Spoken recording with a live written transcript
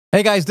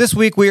Hey guys, this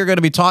week we are going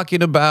to be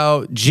talking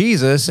about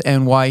Jesus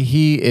and why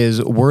he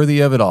is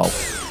worthy of it all.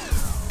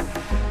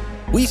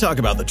 We talk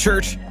about the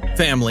church,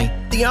 family,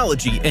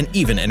 theology, and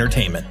even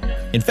entertainment.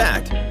 In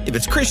fact, if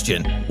it's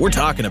Christian, we're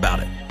talking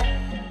about it.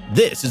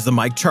 This is the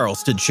Mike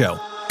Charleston Show.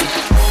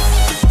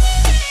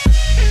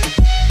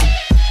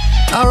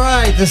 All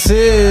right, this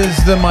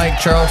is the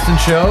Mike Charleston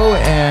Show,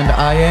 and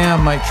I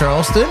am Mike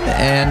Charleston,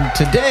 and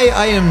today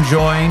I am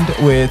joined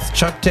with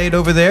Chuck Tate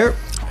over there.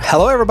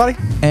 Hello, everybody.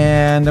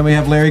 And then we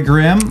have Larry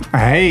Grimm.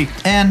 Hey.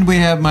 And we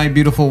have my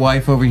beautiful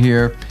wife over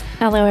here.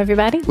 Hello,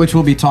 everybody. Which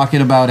we'll be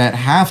talking about at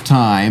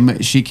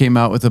halftime. She came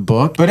out with a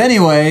book. But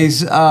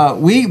anyways,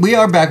 we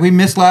are back. We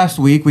missed last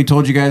week. We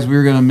told you guys we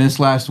were going to miss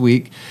last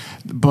week.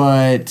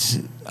 But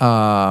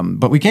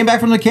we came back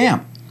from the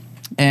camp.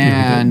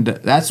 And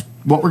that's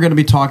what we're going to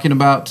be talking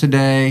about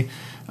today.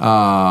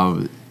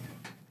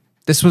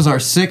 This was our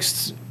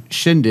 6th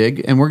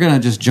shindig, and we're going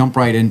to just jump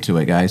right into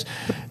it, guys.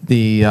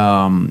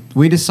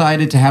 We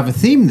decided to have a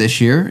theme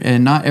this year,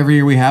 and not every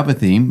year we have a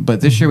theme,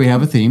 but this year we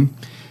have a theme,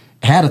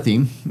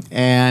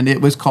 and it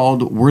was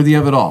called Worthy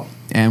of It All.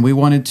 And we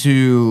wanted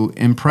to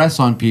impress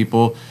on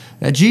people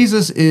that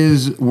Jesus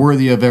is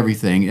worthy of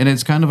everything, and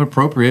it's kind of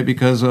appropriate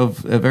because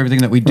of everything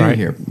that we do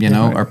here. You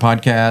know, our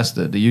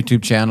podcast, the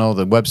YouTube channel,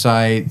 the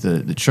website,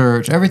 the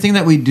church, everything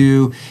that we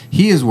do,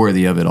 he is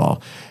worthy of it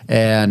all.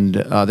 And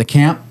the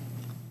camp,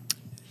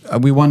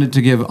 we wanted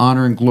to give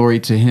honor and glory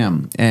to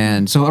him.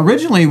 And so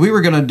originally we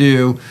were going to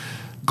do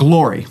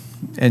glory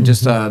and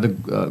just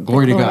the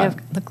glory to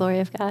God. The glory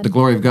of God. The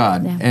glory of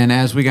God. Yeah. And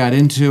as we got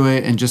into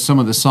it and just some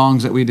of the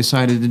songs that we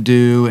decided to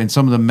do and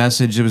some of the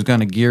message it was going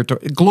to gear to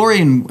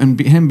glory and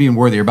him being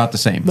worthy are about the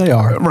same. They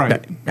are.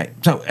 Right.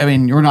 So, I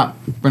mean, we're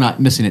not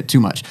missing it too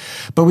much.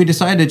 But we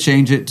decided to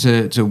change it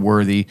to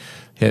worthy.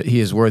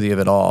 He is worthy of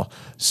it all.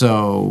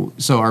 So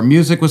our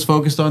music was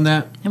focused on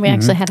that. And we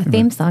actually had a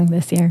theme song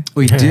this year.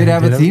 We did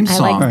have a theme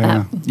song. I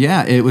like that.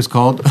 Yeah, it was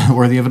called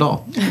Worthy of It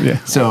All. Yeah.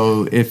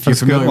 So if you're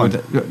familiar with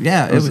it,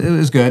 it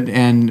was good.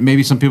 And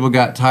maybe some people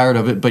got tired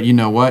of it, but you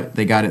know what?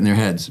 They got it in their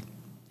heads.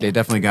 They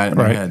definitely got it in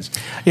their heads.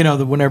 You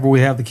know, whenever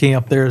we have the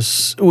camp,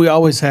 we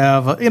always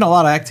have, a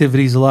lot of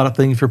activities, a lot of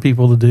things for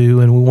people to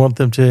do, and we want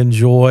them to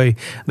enjoy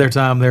their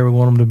time there. We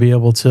want them to be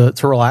able to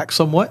relax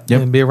somewhat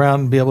and be around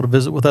and be able to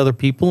visit with other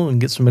people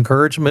and get some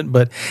encouragement.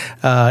 But,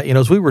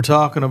 as we were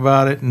talking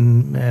about it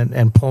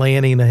and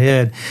planning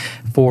ahead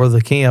for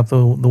the camp, the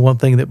one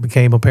thing that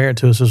became apparent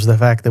to us was the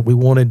fact that we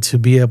wanted to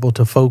be able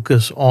to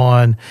focus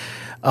on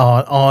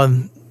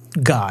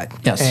God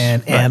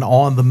and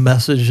on the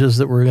messages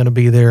that were going to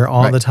be there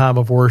on the time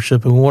of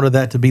worship. And we wanted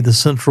that to be the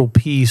central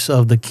piece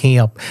of the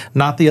camp,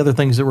 not the other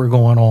things that were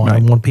going on. I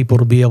want people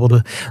to be able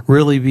to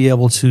really be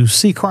able to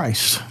see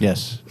Christ.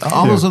 Yes.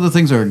 All those other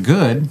things are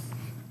good.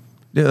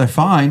 They're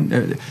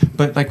fine.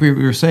 But like we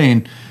were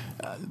saying,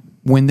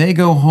 when they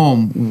go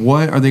home,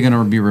 what are they going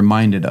to be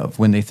reminded of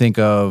when they think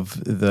of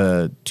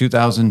the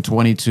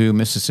 2022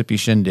 Mississippi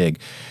Shindig?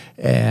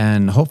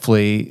 And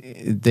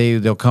hopefully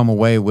they'll come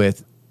away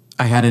with,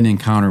 I had an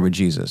encounter with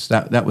Jesus.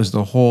 That was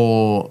the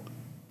whole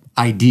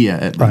idea,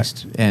 at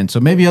least. And so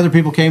maybe other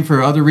people came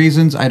for other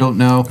reasons. I don't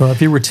know. Well,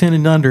 if you were 10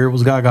 and under, it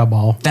was Gaga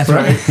Ball. That's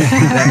right.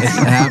 That is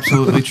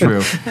absolutely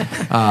true.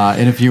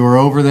 And if you were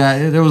over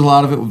that, there was a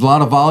lot of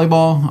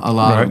volleyball, a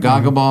lot of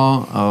Gaga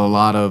Ball, a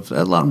lot of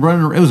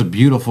running. It was a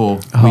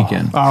beautiful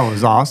weekend. Oh, it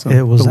was awesome.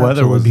 It was the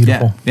weather was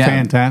beautiful.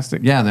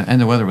 Fantastic. Yeah, and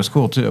the weather was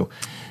cool too.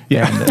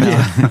 Yeah,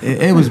 and,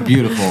 it was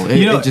beautiful.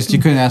 You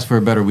couldn't ask for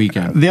a better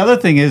weekend. The other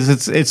thing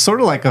is, it's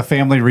sort of like a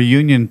family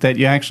reunion that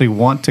you actually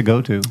want to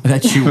go to.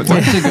 That you want to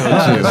go to.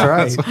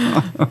 That's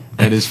right.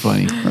 That is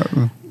funny.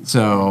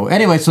 So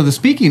anyway, so the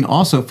speaking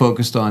also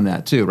focused on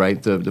that too,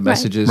 right? The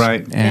messages,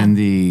 and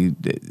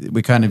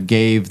we kind of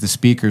gave the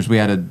speakers. We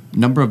had a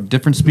number of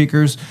different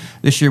speakers.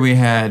 This year we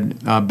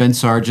had Ben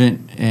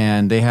Sargent,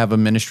 and they have a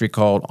ministry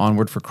called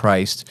Onward for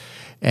Christ.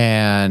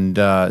 And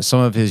some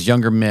of his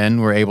younger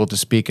men were able to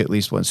speak at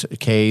least once,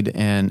 Cade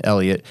and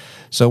Elliot.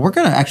 So we're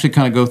going to actually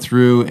kind of go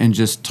through and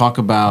just talk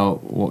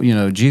about,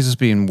 Jesus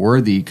being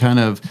worthy. Kind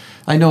of,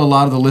 I know a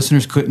lot of the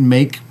listeners couldn't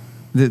make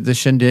the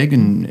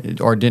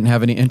shindig or didn't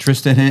have any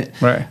interest in it.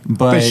 Right.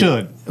 But they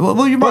should.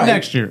 Well, you're right.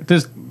 Next year.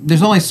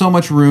 There's only so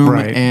much room,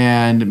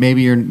 and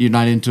maybe you're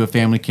not into a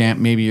family camp.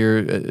 Maybe you're,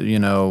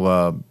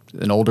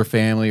 an older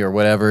family or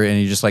whatever, and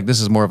you're just like, this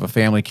is more of a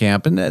family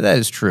camp, and that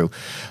is true.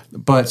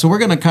 But so we're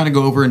going to kind of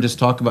go over and just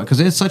talk about, because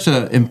it's such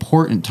an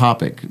important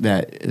topic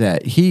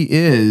that he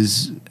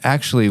is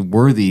actually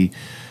worthy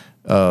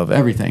of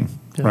everything.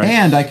 Right.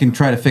 And I can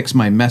try to fix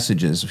my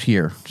messages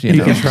here.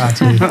 You can try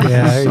to.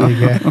 Yeah, there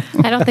you go.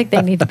 I don't think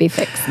they need to be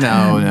fixed.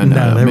 No.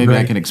 Maybe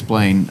I can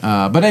explain.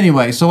 But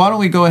anyway, so why don't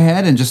we go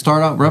ahead and just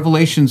start out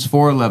Revelations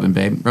 4:11,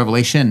 babe.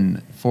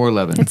 Revelation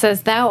 4:11. It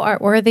says, "Thou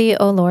art worthy,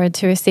 O Lord,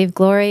 to receive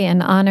glory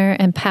and honor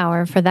and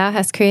power, for thou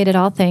hast created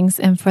all things,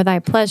 and for thy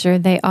pleasure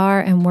they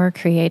are and were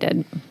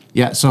created."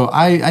 Yeah, so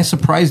I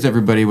surprised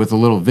everybody with a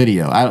little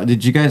video.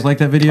 Did you guys like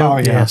that video? Oh,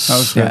 yeah. Yes. That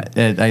was good.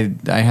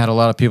 Yeah, I had a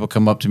lot of people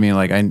come up to me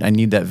like, I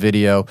need that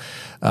video.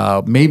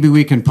 Maybe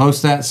we can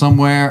post that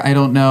somewhere. I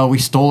don't know. We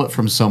stole it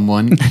from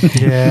someone.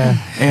 Yeah.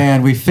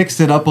 And we fixed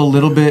it up a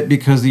little bit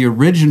because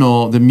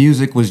the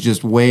music was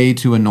just way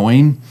too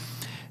annoying.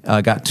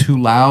 Got too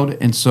loud,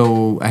 and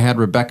so I had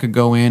Rebecca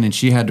go in and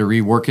she had to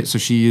rework it. So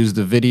she used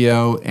the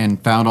video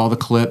and found all the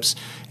clips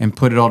and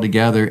put it all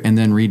together and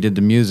then redid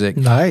the music.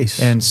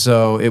 Nice. And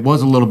so it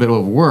was a little bit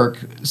of work.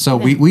 So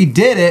we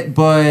did it,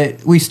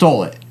 but we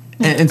stole it.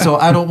 And so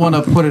I don't want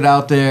to put it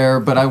out there,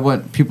 but I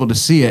want people to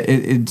see it.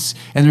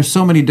 And there's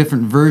so many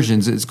different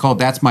versions. It's called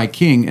 "That's My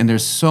King," and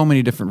there's so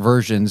many different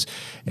versions.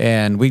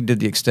 And we did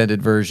the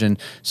extended version,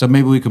 so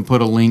maybe we can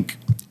put a link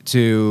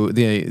to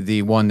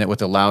the one that with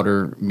the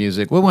louder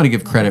music. We want to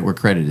give credit where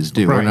credit is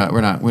due. Right.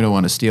 We don't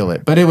want to steal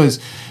it. But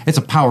it's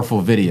a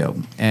powerful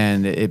video,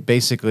 and it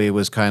basically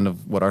was kind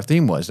of what our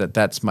theme was.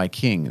 That's my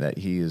King. That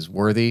he is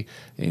worthy,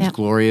 and he's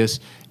glorious,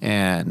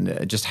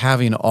 and just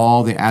having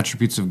all the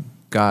attributes of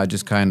God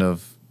just kind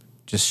of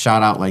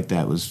shot out like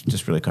that was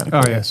just really kind of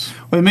cool. Oh, yes.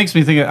 Well, it makes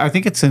me think, I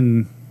think it's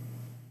in,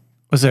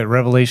 was it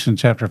Revelation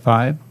chapter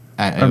 5?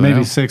 I or maybe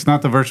know. 6,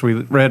 not the verse we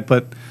read,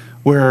 but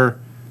where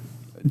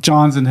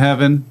John's in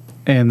heaven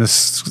and the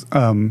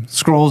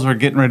scrolls are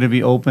getting ready to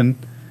be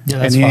opened. Yeah,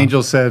 and that's the fun.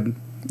 angel said,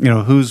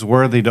 who's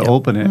worthy to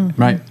open it?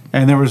 Right.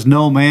 And there was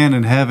no man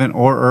in heaven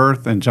or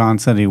earth, and John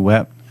said he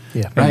wept.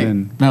 Yeah. And Right.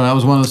 then- No, that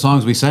was one of the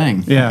songs we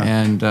sang. Yeah.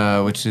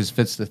 And which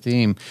fits the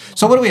theme.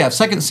 So what do we have?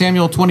 2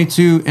 Samuel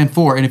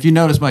 22:4. And if you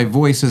notice, my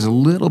voice is a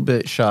little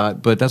bit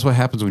shot, but that's what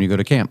happens when you go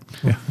to camp.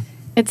 Yeah.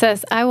 It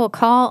says, I will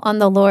call on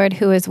the Lord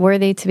who is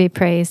worthy to be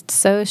praised.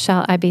 So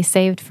shall I be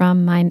saved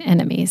from mine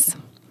enemies.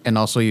 And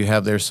also you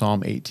have there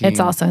Psalm 18.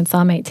 It's also in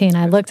Psalm 18.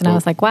 I looked and I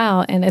was like,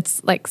 wow. And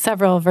it's like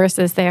several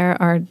verses there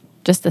are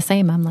just the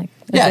same. I'm like,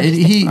 Yeah,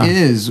 he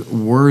is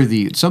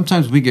worthy.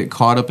 Sometimes we get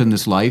caught up in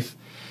this life.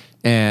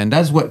 And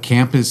that's what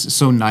camp is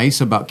so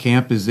nice about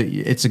camp is that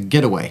it's a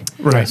getaway.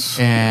 Right.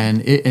 And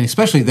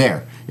especially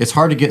there. It's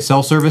hard to get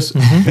cell service.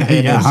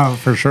 Yeah,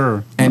 for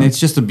sure. And it's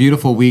just a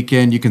beautiful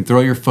weekend. You can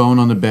throw your phone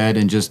on the bed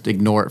and just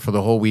ignore it for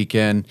the whole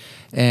weekend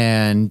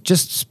and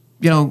just,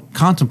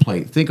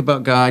 contemplate. Think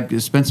about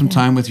God. Spend some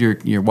time with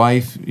your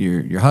wife,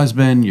 your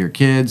husband, your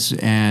kids,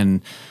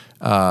 and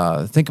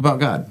think about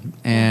God.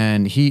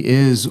 And he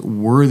is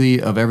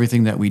worthy of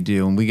everything that we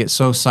do. And we get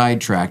so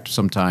sidetracked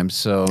sometimes.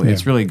 So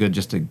it's really good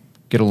just to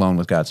get alone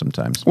with God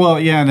sometimes. Well,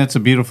 yeah, and it's a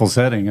beautiful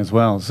setting as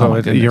well. So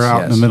my goodness, you're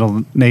out in the yes. middle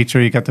of nature.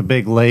 You got the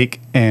big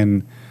lake,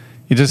 and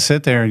you just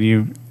sit there and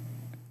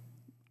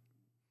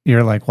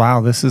you're like,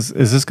 wow, is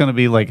this going to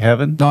be like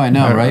heaven? No, I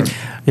know, right?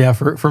 Yeah,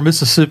 for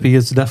Mississippi,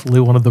 it's definitely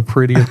one of the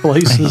prettier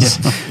places.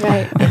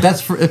 right. If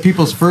that's for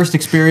people's first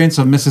experience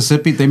of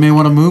Mississippi, they may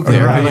want to move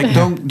there. Right. Like,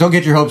 don't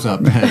get your hopes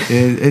up.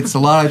 It's a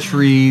lot of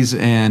trees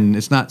and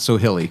it's not so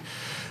hilly.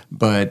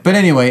 But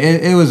anyway,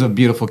 it was a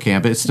beautiful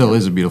camp. It still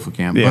is a beautiful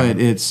camp. Yeah.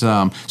 But it's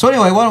so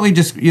anyway. Why don't we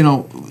just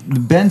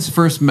Ben's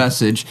first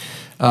message?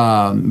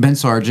 Ben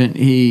Sargent.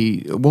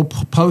 We'll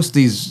post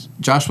these.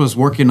 Joshua's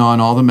working on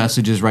all the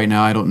messages right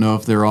now. I don't know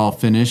if they're all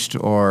finished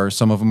or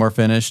some of them are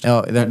finished.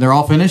 Oh, they're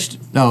all finished?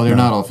 No, they're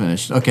not all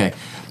finished. Okay.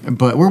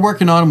 But we're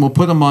working on them. We'll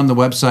put them on the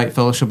website,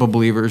 Fellowship of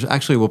Believers.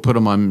 Actually, we'll put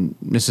them on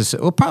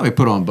Mississippi. We'll probably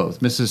put them on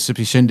both,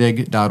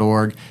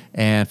 MississippiShindig.org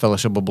and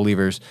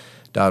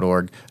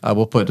FellowshipofBelievers.org.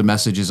 We'll put the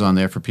messages on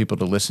there for people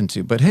to listen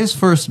to. But his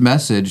first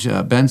message,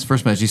 Ben's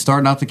first message, he's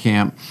starting out the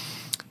camp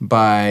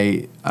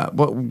by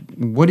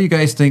what do you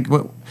guys think?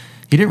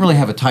 He didn't really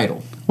have a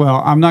title.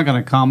 Well, I'm not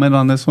going to comment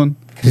on this one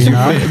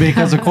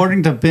because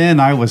according to Ben,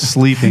 I was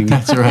sleeping.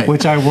 That's right.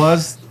 Which I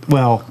was.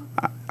 Well,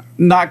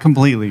 not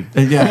completely.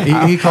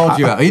 Yeah, he called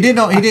you out. He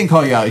didn't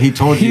call you out. He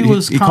told you.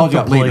 He called you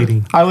out later.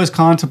 contemplating. I was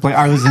contemplating.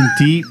 I was in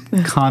deep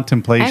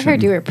contemplation. I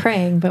heard you were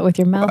praying, but with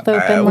your mouth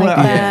open like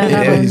that.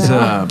 I don't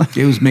know.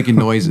 It was making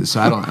noises, so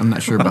I'm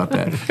not sure about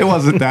that. It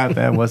wasn't that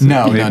bad, was it?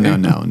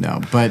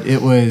 No. But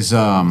it was.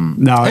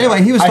 No.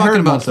 Anyway, he was I talking heard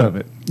about most of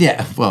it.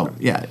 Yeah. Well,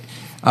 yeah.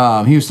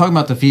 He was talking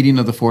about the feeding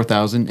of the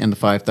 4,000 and the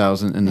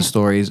 5,000 and the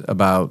stories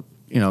about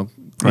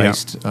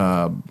Christ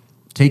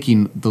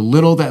taking the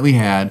little that we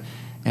had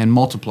and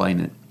multiplying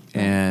it.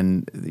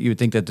 And you would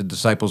think that the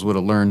disciples would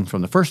have learned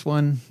from the first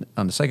one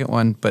on the second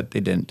one, but they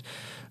didn't.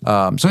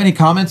 So any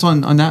comments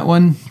on that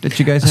one that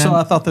you guys had? So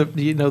I thought that,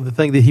 the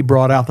thing that he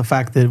brought out, the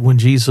fact that when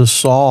Jesus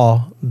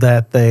saw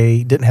that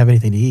they didn't have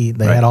anything to eat,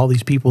 they had all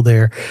these people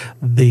there,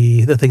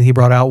 the thing he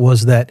brought out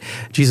was that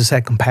Jesus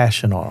had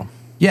compassion on them.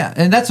 Yeah,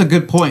 and that's a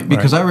good point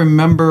because I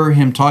remember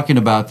him talking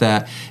about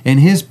that, and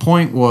his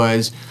point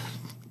was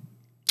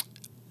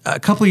a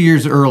couple of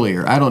years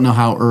earlier, I don't know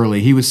how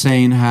early, he was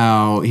saying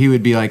how he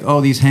would be like,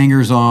 oh, these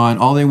hangers-on,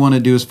 all they want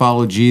to do is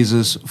follow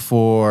Jesus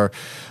for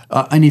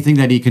anything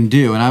that he can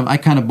do. And I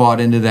kind of bought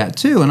into that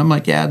too. And I'm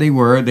like, yeah, they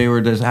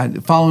were just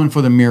following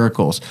for the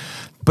miracles.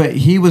 But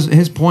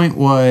his point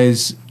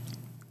was,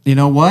 you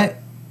know what?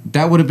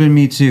 That would have been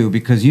me too,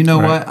 because you know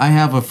what? I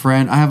have a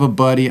friend, I have a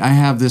buddy, I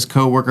have this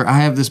coworker, I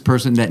have this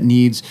person that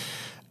needs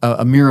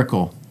a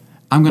miracle.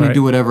 I'm going Right. to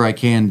do whatever I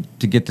can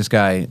to get this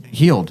guy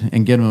healed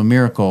and get him a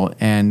miracle.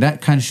 And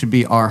that kind of should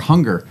be our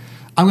hunger.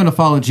 I'm going to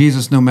follow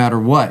Jesus no matter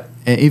what,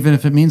 even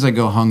if it means I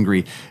go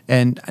hungry.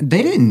 And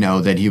they didn't know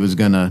that he was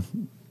going to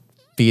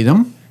feed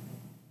them.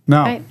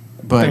 No, Right.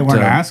 But, they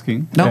weren't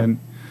asking. no. And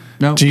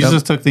No,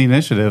 Jesus took the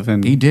initiative,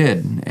 and He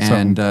did.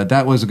 And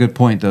that was a good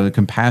point, though, the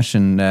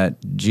compassion that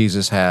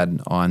Jesus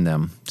had on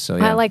them. So,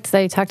 yeah. I liked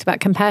that you talked about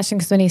compassion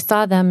because when he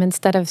saw them,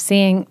 instead of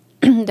seeing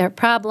their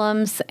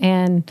problems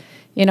and,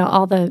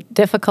 all the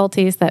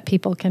difficulties that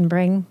people can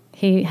bring,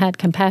 he had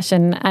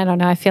compassion. I don't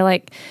know. I feel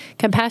like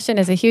compassion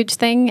is a huge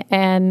thing.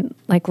 And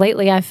like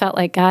lately, I felt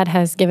like God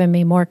has given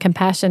me more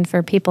compassion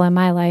for people in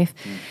my life.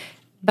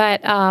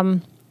 But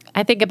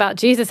I think about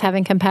Jesus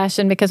having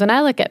compassion because when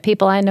I look at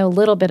people, I know a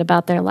little bit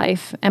about their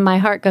life and my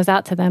heart goes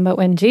out to them. But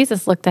when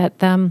Jesus looked at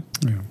them,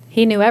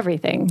 he knew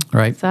everything.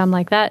 Right. So I'm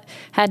like, that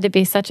had to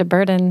be such a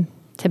burden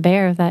to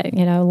bear that,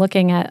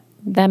 looking at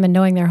them and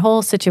knowing their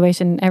whole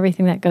situation,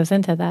 everything that goes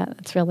into that,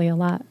 it's really a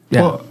lot.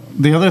 Yeah. well,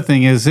 the other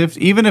thing is,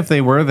 even if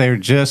they were there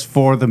just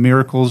for the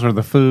miracles or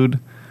the food,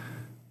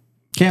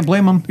 Can't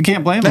blame them. you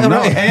can't blame them.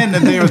 No, Right. and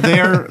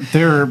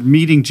they're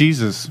meeting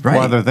Jesus Right.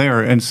 while they're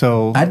there, and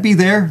so I'd be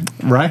there.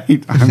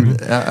 right.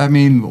 I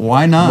mean,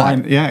 Why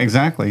not? yeah,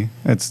 exactly.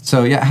 It's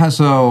So, yeah.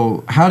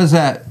 How does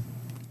that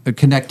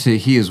connect to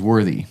he is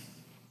worthy?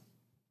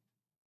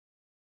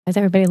 Is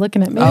everybody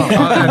looking at me?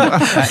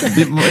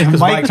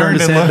 Mike turned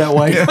his head that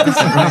way.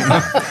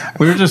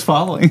 We were just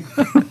following.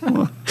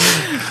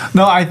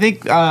 No, I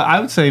think I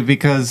would say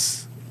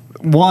because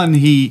one,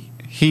 he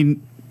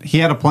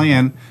had a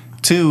plan.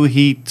 Two,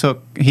 he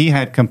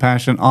had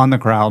compassion on the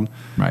crowd.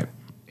 Right.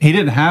 He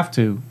didn't have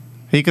to.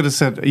 He could have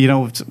said,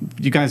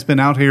 you guys been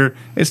out here.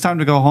 It's time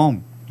to go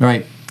home.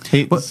 Right.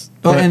 He,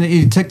 And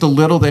he took the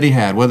little that he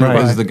had, whether it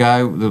Right. was the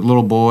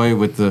little boy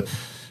with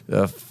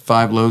the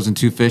 5 loaves and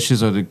 2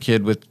 fishes, or the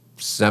kid with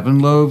 7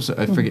 loaves.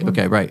 I forget.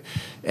 Okay, right.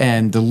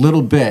 And the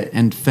little bit,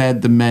 and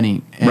fed the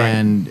many,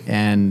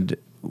 and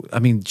I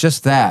mean,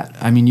 just that.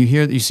 I mean,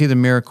 you see the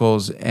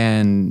miracles,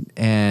 and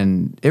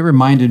it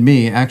reminded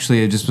me.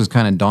 Actually, it just was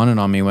kind of dawning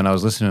on me when I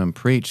was listening to him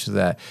preach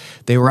that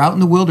they were out in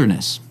the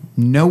wilderness,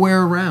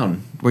 nowhere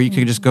around where you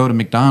could just go to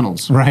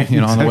McDonald's, Right,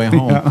 on the way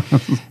exactly,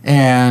 home.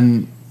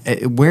 And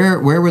where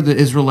were the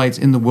Israelites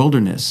in the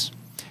wilderness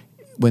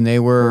when they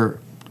were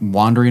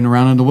wandering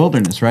around in the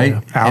wilderness, right?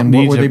 Out And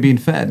in what were they Egypt. being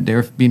fed? They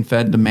were being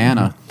fed the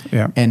manna.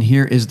 Yeah. And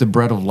here is the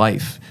bread of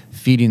life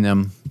feeding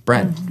them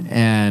bread.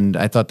 And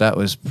I thought that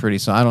was pretty,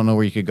 so I don't know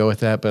where you could go with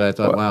that, but I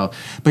thought, wow.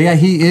 But yeah,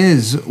 he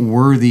is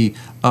worthy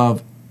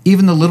of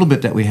even the little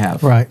bit that we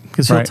have. Right,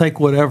 because he'll Right. take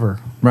whatever.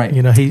 Right.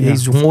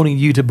 He's wanting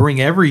you to bring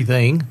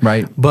everything.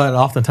 Right. But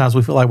oftentimes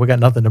we feel like we got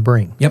nothing to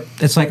bring. Yep.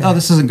 It's like, oh,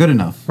 this isn't good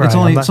enough. Right.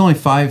 It's only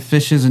 5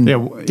 fishes and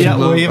Yeah, yeah,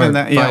 well, even or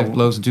that- yeah. 5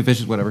 loaves and 2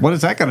 fishes, whatever. what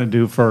is that going to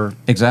do for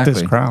Exactly.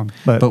 this crowd?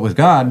 But with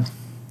God,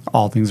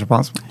 all things are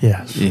possible.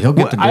 Yes. he'll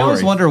get the glory. I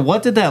always wonder,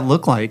 what did that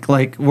look like?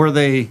 Like, were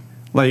they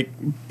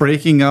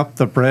breaking up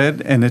the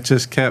bread and it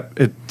just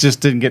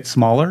didn't get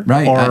smaller?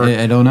 Right, Or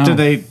I don't know. Did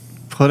they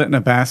put it in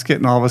a basket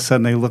and all of a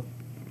sudden they look?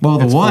 Well,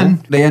 the it's one,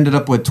 full? they ended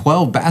up with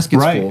 12 baskets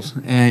Right. fulls.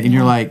 And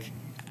you're like,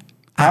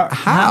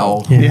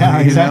 how? Yeah,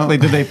 You exactly.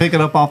 know? Did they pick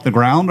it up off the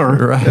ground or?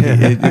 Right.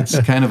 It's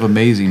kind of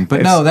amazing.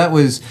 But no, that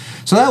was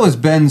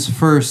Ben's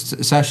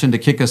first session to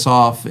kick us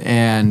off,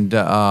 and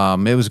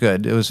it was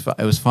good. It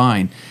was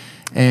fine.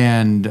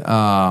 And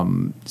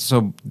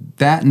so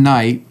that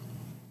night,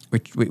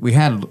 we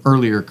had an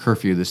earlier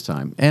curfew this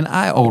time, and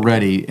I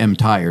already am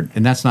tired,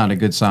 and that's not a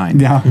good sign.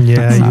 Yeah.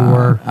 Yeah, you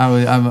were.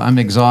 I'm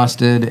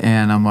exhausted,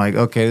 and I'm like,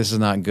 okay, this is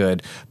not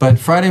good. But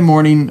Friday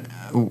morning,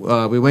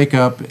 we wake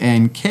up,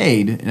 and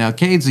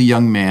Cade's a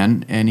young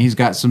man, and he's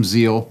got some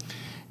zeal,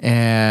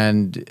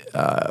 and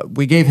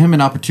we gave him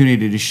an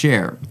opportunity to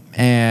share.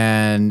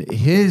 And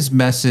his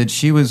message,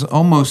 she was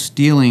almost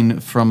stealing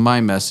from my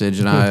message,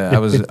 and I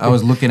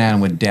was looking at him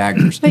with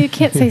daggers. Well, you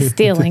can't say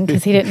stealing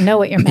because he didn't know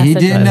what your message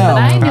didn't was. know.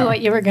 But I knew what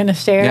you were going to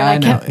share. Yeah,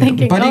 and I kept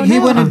thinking, but he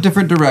went in a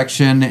different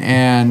direction,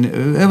 and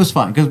it was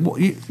fun because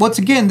once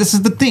again, this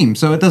is the theme,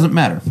 so it doesn't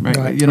matter, right?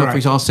 Right. If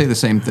we all say the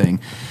same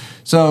thing.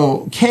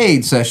 So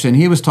Cade's session,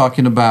 he was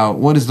talking about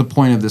what is the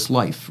point of this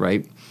life,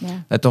 right? Yeah.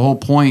 That the whole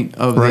point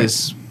of Right.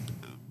 this,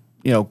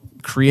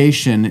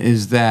 creation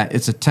is that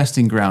it's a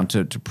testing ground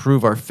to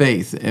prove our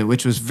faith,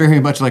 which was very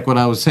much like what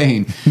I was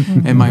saying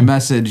in my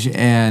message,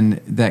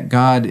 and that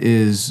God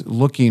is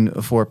looking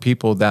for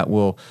people that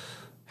will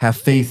have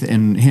faith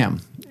in Him.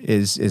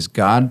 Is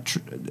God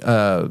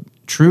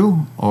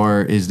true,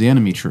 or is the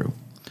enemy true?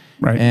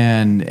 Right.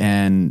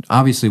 And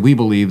obviously we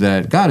believe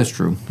that God is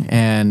true,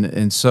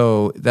 and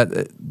so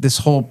that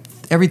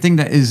everything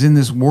that is in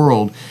this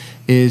world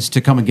is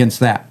to come against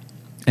that.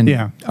 And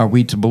Yeah. are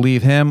we to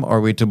believe him, or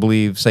are we to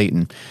believe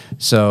Satan?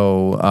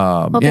 So,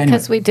 Well,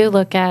 because we do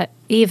look at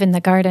Eve in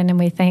the garden and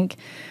we think,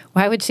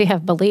 why would she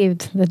have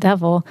believed the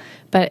devil?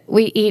 But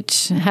we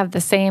each have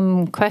the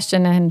same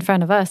question in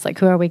front of us, like,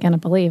 who are we going to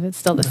believe? It's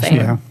still the same.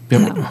 Yeah.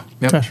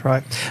 Yep. That's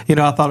right.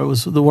 I thought it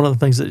was one of the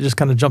things that just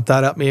kind of jumped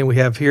out at me, and we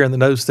have here in the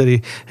notes that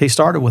he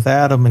started with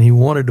Adam, and he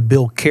wanted to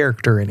build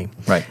character in him.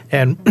 Right.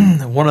 And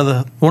one of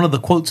the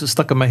quotes that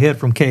stuck in my head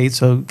from Kate,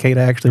 so Kate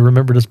actually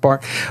remembered this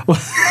part.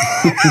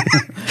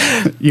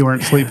 You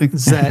weren't sleeping?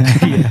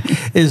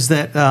 Is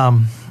that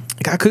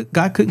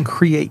God couldn't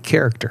create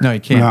character. No, you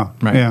can't. No.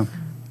 Right. Yeah.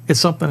 It's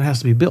something that has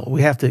to be built.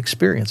 We have to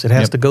experience. It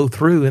has to go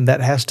through, and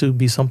that has to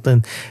be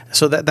something.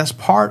 So that's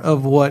part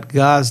of what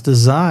God's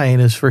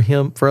design is for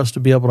us to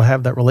be able to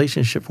have that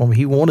relationship for him.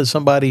 He wanted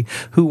somebody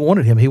who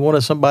wanted him. He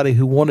wanted somebody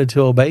who wanted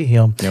to obey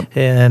him. Yep.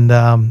 And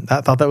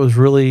I thought that was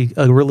a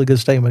really good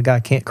statement.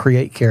 God can't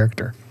create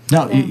character.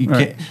 No, you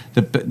can't.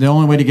 The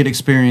only way to get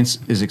experience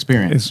is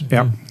experience.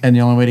 Yeah. And the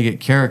only way to get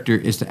character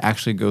is to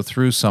actually go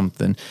through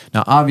something.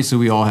 Now, obviously,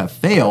 we all have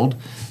failed.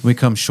 We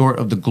come short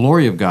of the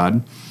glory of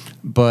God,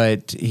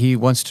 but he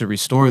wants to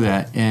restore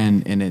that,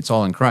 and it's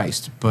all in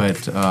Christ. But,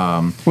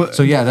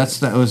 so yeah,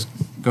 that was,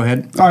 go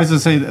ahead. I was going to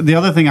say, the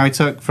other thing I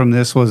took from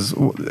this was,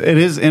 it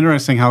is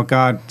interesting how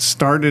God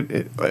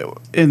started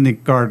in the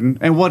garden,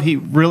 and what he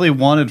really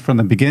wanted from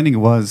the beginning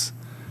was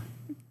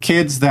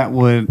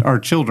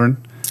children,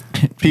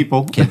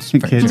 people, kids,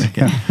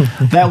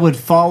 that would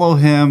follow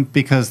him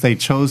because they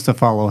chose to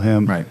follow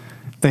him. Right.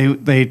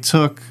 They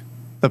took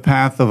the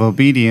path of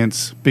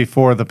obedience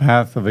before the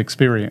path of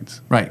experience.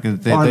 Right.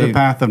 The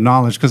path of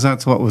knowledge, because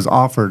that's what was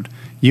offered.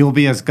 You'll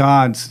be as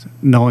gods,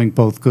 knowing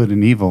both good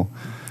and evil.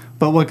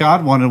 But what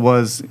God wanted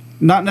was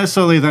not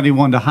necessarily that he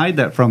wanted to hide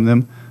that from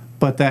them,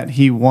 but that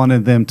he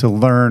wanted them to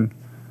learn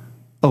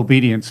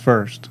obedience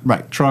first.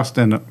 Right. Trust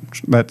and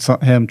let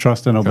him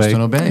trust and obey. Trust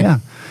and obey. Yeah.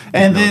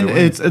 And then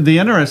it's the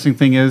interesting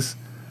thing is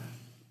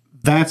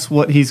that's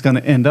what he's going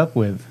to end up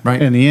with.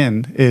 Right. In the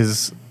end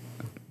is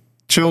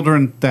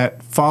children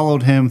that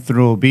followed him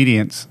through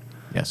obedience.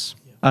 Yes.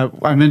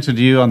 I mentioned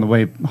to you on the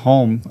way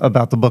home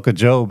about the book of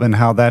Job and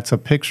how that's a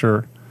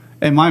picture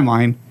in my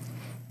mind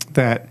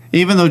that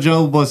even though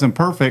Job wasn't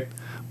perfect,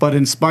 but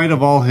in spite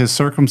of all his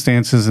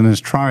circumstances and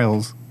his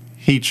trials,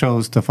 he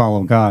chose to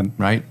follow God.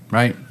 Right.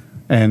 Right.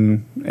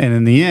 And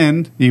in the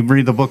end, you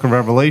read the book of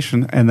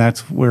Revelation, and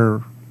that's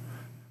where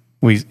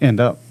we end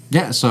up.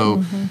 Yeah.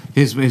 So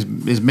his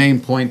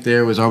main point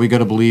there was: are we going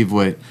to believe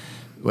what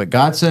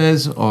God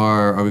says,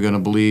 or are we going to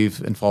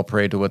believe and fall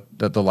prey to what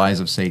the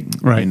lies of Satan?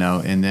 Right.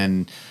 And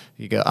then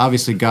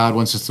obviously God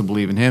wants us to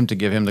believe in him, to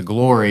give him the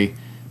glory,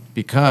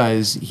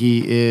 because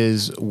he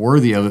is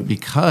worthy of it,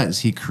 because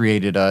he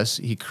created us.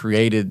 He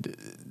created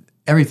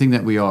everything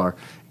that we are.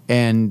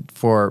 And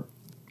for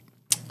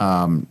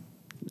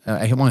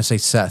I don't want to say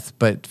Seth,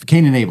 but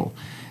Cain and Abel.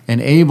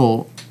 And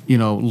Abel,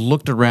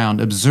 looked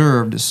around,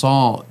 observed,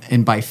 saw,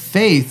 and by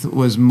faith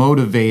was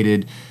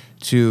motivated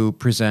to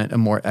present a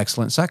more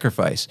excellent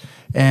sacrifice.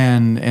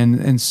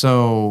 And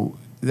so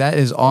that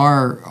is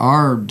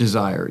our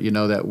desire,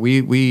 that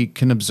we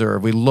can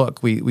observe, we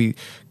look,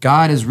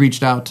 God has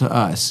reached out to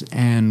us,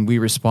 and we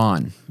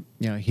respond.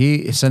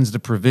 He sends the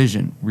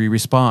provision, we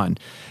respond.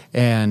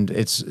 And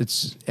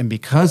and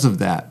because of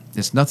that,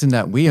 it's nothing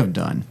that we have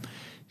done.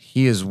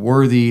 He is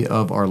worthy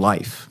of our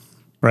life.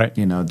 Right.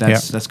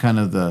 That's kind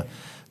of the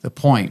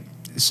point.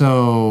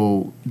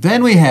 So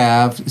then then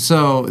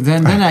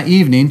that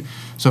evening,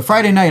 so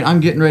Friday night, I'm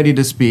getting ready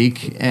to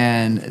speak,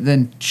 and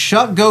then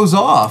Chuck goes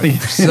off.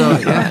 So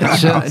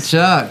yeah,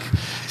 Chuck.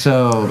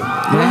 So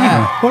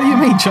yeah. What do you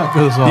mean Chuck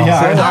goes off?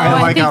 Yeah,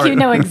 I think you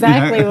know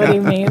exactly what he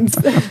means.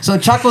 So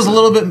Chuck was a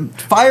little bit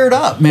fired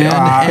up, man.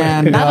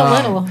 And, not a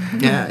little.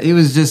 Yeah, it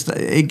was just,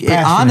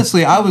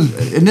 honestly,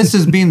 and this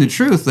is being the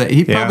truth, that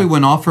he probably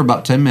went off for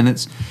about 10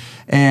 minutes,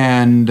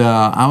 and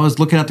I was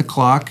looking at the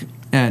clock,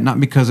 and not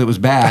because it was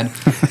bad,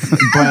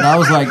 but I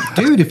was like,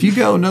 dude, if you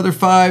go another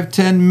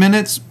 5-10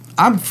 minutes,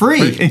 I'm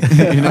free.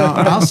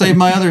 I'll save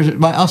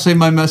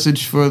my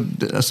message for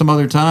some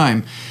other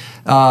time.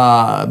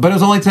 But it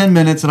was only 10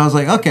 minutes, and I was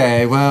like,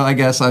 okay, well, I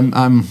guess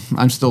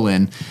I'm still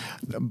in.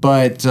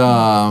 But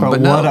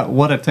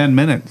what a 10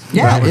 minutes.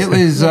 Yeah, it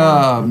was.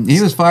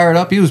 He was fired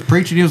up. He was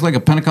preaching. He was like a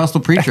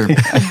Pentecostal preacher.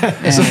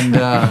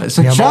 And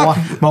so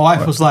Chuck, my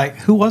wife was like,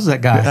 "Who was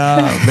that guy?"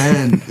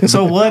 Man.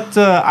 So what?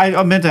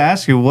 I meant to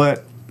ask you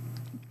what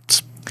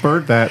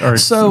spurred that or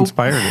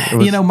inspired it. It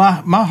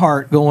was, my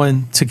heart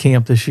going to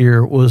camp this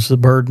year was the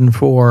burden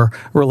for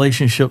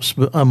relationships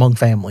among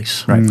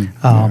families. Right.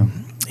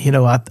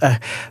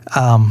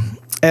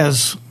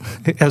 As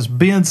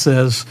Ben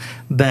says,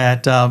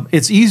 that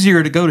it's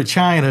easier to go to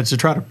China to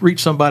try to reach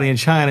somebody in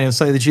China and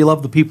say that you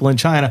love the people in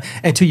China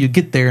until you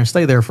get there and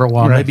stay there for a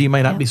while. Right. Maybe you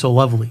may not be so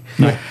lovely.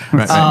 Right.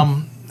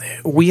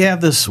 We have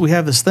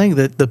this thing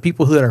that the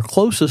people that are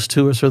closest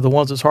to us are the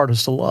ones that's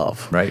hardest to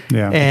love. Right.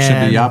 Yeah. It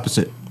should be the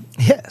opposite.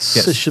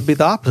 Yes, it should be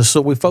the opposite.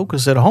 So we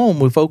focus at home,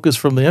 we focus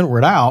from the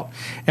inward out,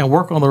 and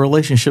work on the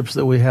relationships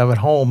that we have at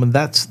home, and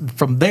that's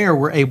from there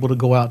we're able to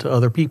go out to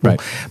other people.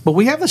 Right. But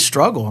we have a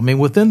struggle. I mean,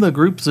 within the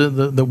groups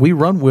that we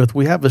run with,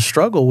 we have a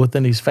struggle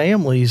within these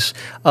families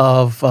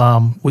of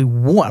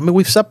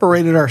we've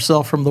separated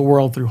ourselves from the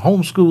world through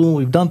homeschooling.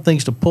 We've done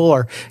things to pull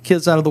our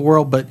kids out of the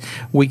world, but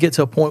we get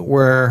to a point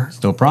where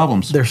still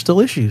problems. There's still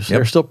issues.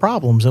 There's still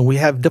problems, and we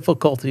have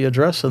difficulty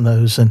addressing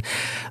those. And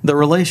the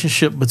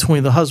relationship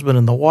between the husband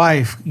and the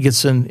wife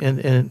gets in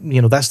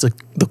that's the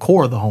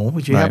core of the home.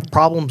 But you have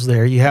problems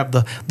there. You have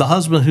the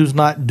husband who's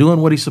not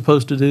doing what he's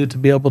supposed to do to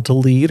be able to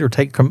lead or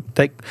take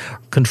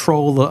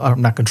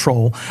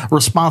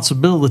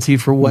responsibility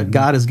for what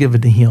God has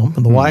given to him,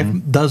 and the wife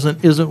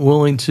isn't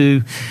willing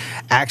to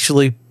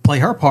actually play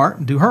her part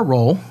and do her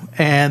role.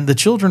 And the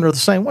children are the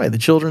same way. The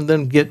children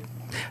then get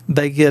how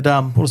did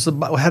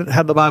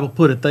the Bible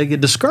put it? They get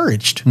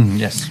discouraged.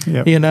 Yes.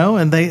 Yep.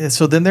 And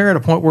then they're at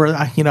a point where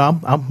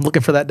I'm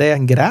looking for that day I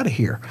can get out of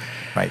here.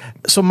 Right.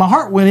 So my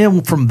heart went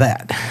in from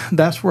that.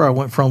 That's where I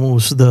went from,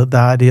 was the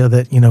idea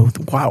that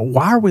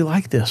why are we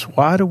like this?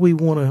 Why are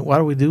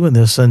we doing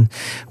this? And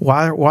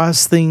why is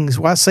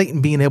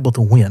Satan being able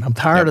to win? I'm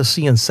tired of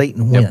seeing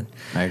Satan win.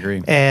 I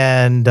agree.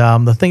 And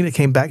the thing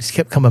that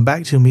kept coming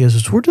back to me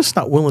is we're just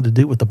not willing to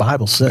do what the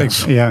Bible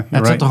says. Yeah,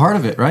 that's at the heart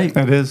of it, right?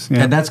 That is,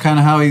 yeah. And that's kind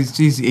of how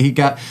he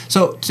got.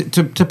 So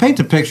to paint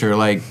a picture,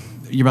 like,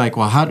 you're like,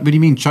 well, what do you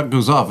mean Chuck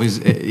goes off?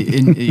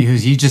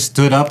 He just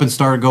stood up and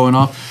started going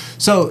off.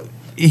 So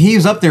he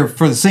was up there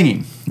for the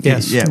singing.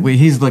 Yes. Yeah.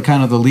 He's the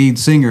kind of the lead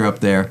singer up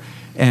there.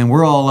 And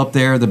we're all up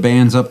there. The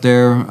band's up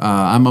there.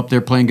 I'm up there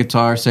playing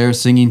guitar.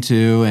 Sarah's singing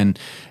too, and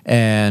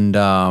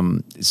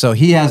so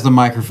he has the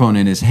microphone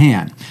in his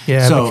hand.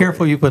 Yeah, so, be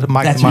careful you put a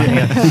mic in my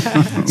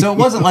hand. So it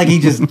wasn't like he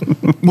just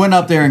went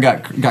up there and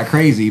got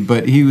crazy,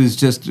 but he was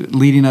just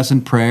leading us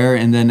in prayer.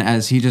 And then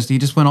as he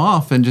just went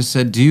off and just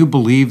said, "Do you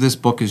believe this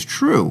book is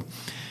true?"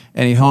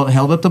 And he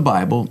held up the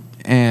Bible.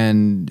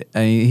 And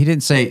he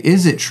didn't say,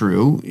 "Is it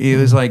true?" It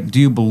was like,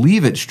 "Do you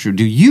believe it's true?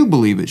 Do you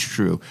believe it's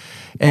true?"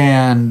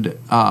 And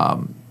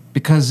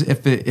because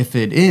if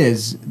it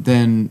is,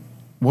 then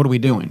what are we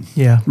doing?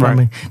 Yeah, right. I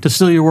mean, to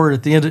steal your word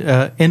at the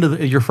end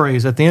of your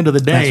phrase, at the end of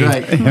the day,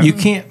 that's right. You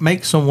can't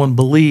make someone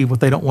believe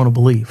what they don't want to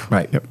believe.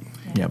 Right.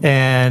 Yep.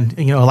 And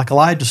like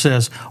Elijah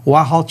says,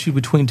 why halt you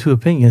between two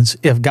opinions?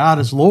 If God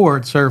is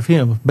Lord, serve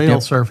Him. If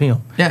Baal, serve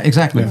Him. Yeah,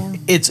 exactly. Yeah.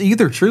 It's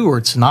either true or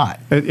it's not.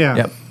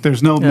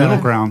 There's no middle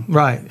ground.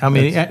 Right. I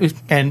mean,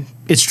 and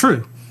it's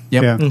true.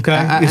 Yep. Yeah.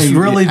 Okay. It's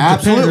really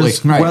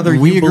depends whether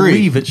we you agree.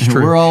 believe it's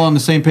true. We're all on the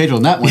same page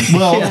on that one.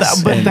 Well,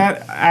 but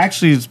that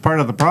actually is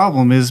part of the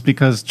problem, is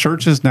because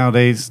churches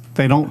nowadays,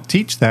 they don't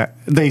teach that.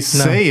 They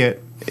say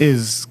it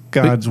is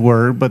God's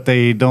word, but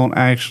they don't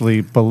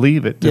actually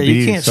believe it to be.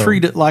 You can't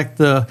treat it like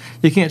the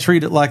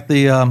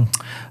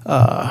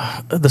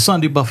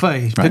Sunday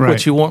buffet. Pick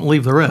what you want and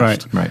leave the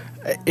rest. Right.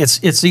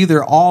 It's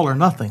either all or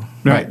nothing.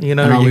 Right. You're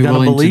going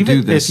to believe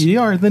it. If you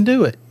are, then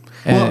do it.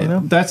 Well,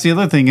 that's the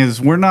other thing,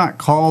 is we're not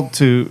called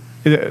to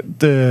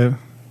the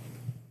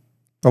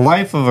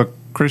life of a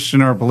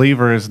Christian or a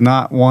believer is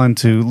not one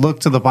to look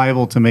to the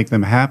Bible to make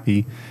them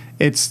happy.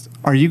 It's,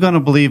 are you going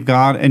to believe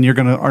God, and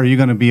are you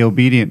going to be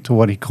obedient to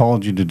what He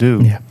called you to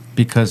do? Yeah.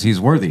 Because He's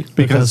worthy.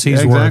 Because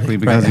He's worthy.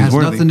 Because it He's has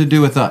worthy. nothing to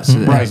do with us.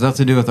 It has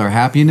nothing to do with our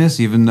happiness,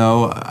 even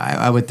though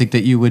I would think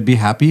that you would be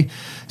happy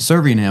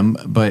serving Him,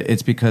 but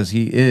it's because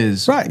He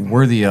is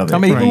worthy of it. I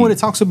mean, even when it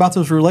talks about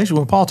those relationships,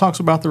 when Paul talks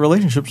about the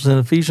relationships in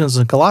Ephesians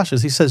and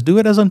Colossians, he says, "Do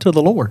it as unto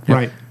the Lord."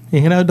 Right.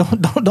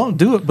 Don't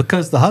do it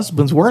because the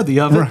husband's worthy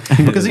of it,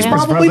 because he's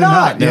probably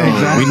not. Yeah,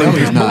 exactly. We know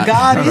he's not. But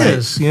God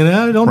is.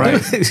 Don't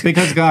do it.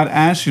 Because God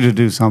asked you to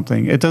do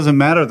something. It doesn't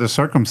matter the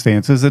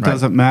circumstances. It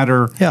doesn't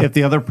matter if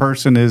the other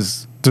person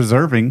is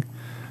deserving.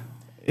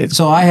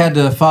 So I had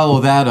to follow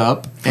that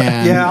up.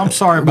 And I'm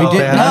sorry about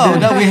that.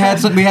 No,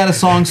 we had a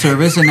song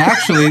service, and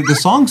actually the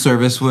song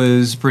service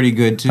was pretty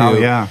good too. Oh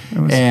yeah,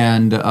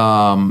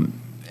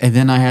 and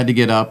then I had to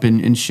get up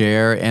and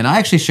share, and I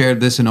actually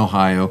shared this in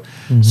Ohio.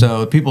 Mm-hmm.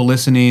 So people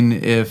listening,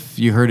 if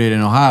you heard it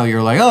in Ohio,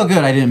 you're like, "Oh,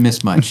 good, I didn't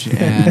miss much."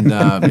 And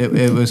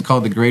it was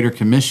called the Greater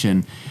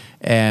Commission.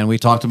 And we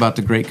talked about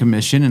the Great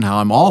Commission and how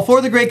I'm all for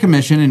the Great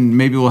Commission, and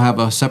maybe we'll have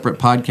a separate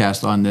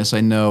podcast on this.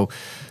 I know,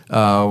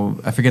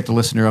 I forget the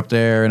listener up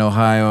there in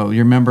Ohio.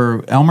 You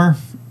remember Elmer?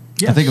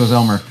 Yes. I think it was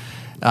Elmer.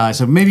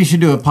 So maybe you should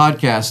do a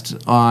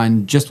podcast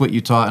on just what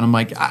you taught. And I'm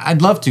like,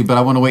 I'd love to, but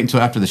I want to wait until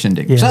after the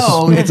shindig. Yes.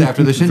 So it's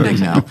after the shindig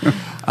now.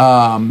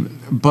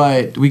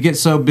 But we get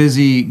so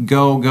busy,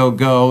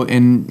 go.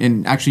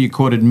 And actually you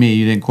quoted me.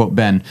 You didn't quote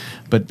Ben.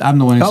 But I'm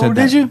the one who said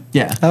that. Oh, did you?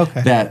 Yeah.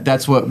 Okay.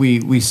 That's what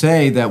we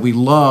say, that we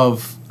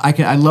love.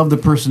 I love the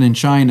person in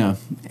China.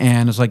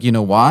 And it's like, you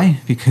know why?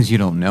 Because you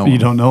don't know him. You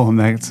don't know him.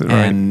 That's right.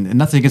 And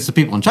nothing against the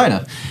people in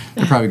China.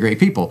 They're probably great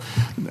people.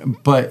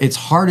 But it's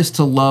hardest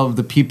to love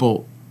the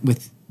people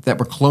that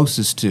we're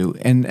closest to,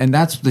 and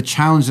that's the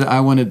challenge that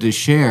I wanted to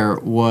share.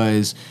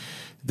 Was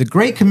the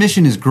Great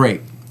Commission is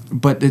great,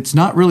 but it's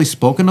not really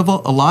spoken of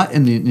a lot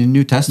in the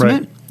New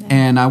Testament. Right.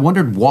 And I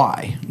wondered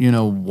why,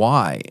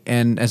 why.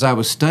 And as I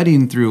was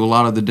studying through a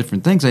lot of the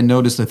different things, I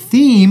noticed a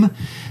theme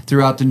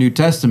throughout the New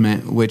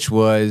Testament, which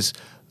was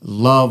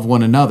love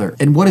one another.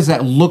 And what does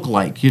that look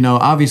like?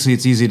 Obviously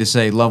it's easy to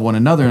say love one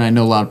another. And I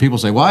know a lot of people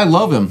say, well, I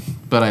love him,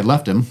 but I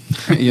left him.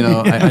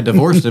 I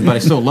divorced him, but I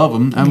still love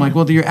him. I'm like,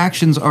 well, your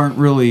actions aren't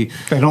really...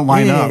 They don't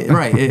line up.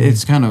 Right.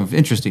 It's kind of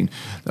interesting.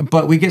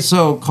 But we get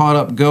so caught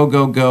up, go,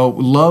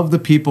 love the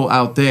people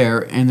out there,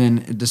 and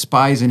then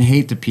despise and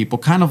hate the people,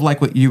 kind of like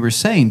what you were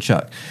saying,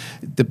 Chuck.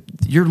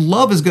 Your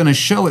love is going to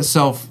show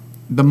itself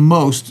the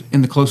most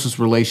in the closest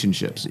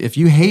relationships. If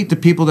you hate the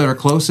people that are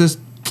closest,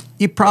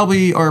 you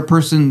probably are a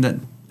person that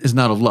is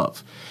not of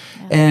love.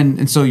 Yeah.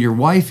 And so your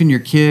wife and your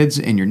kids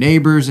and your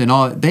neighbors and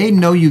all, they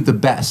know you the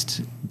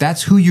best.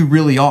 That's who you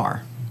really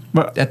are.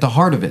 But at the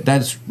heart of it,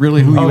 that's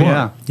really who you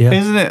are. Yeah.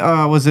 Isn't it,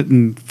 was it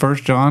in 1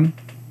 John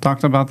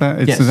talked about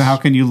that? It says, how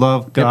can you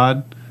love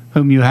God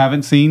whom you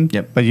haven't seen,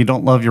 but you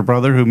don't love your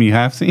brother whom you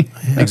have seen?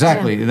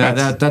 Exactly.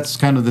 That's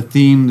kind of the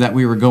theme that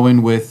we were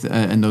going with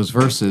in those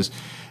verses.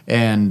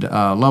 And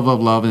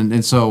love.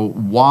 And so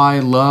why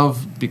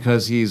love?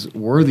 Because he's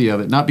worthy of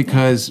it. Not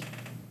because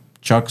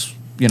Chuck's,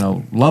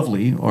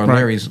 lovely or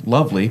Larry's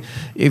lovely,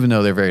 even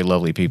though they're very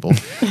lovely people.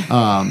 Even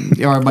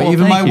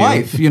my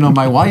wife.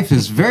 My wife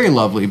is very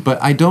lovely, but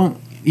I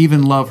don't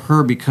even love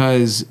her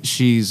because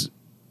she's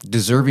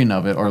deserving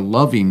of it or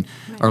loving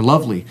or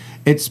lovely.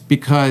 It's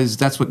because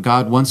that's what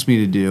God wants me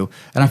to do.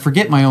 And I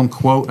forget my own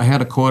quote. I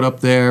had a quote up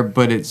there,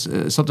 but it's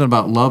something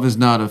about love is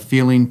not a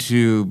feeling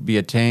to be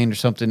attained or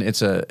something.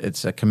 It's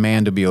a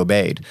command to be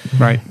obeyed.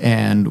 Right.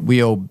 And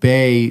we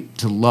obey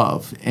to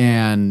love.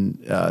 And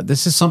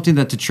this is something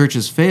that the church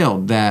has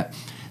failed, that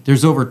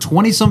there's over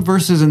 20-some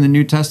verses in the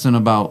New Testament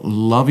about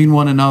loving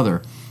one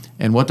another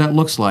and what that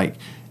looks like.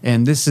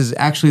 And this is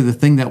actually the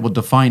thing that will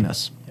define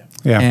us.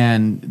 Yeah.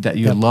 And that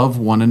you love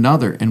one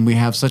another. And we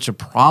have such a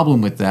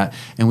problem with that.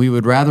 And we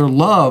would rather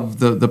love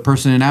the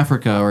person in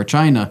Africa or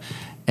China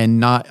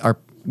and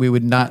we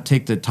would not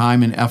take the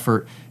time and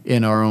effort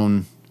in our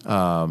own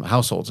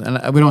households.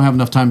 And we don't have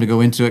enough time to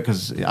go into it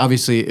because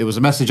obviously it was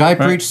a message I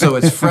preached, so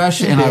it's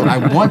fresh, and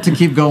I want to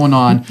keep going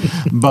on,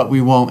 but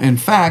we won't. In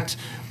fact,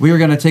 we were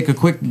going to take a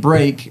quick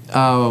break.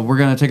 We're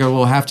going to take a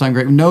little halftime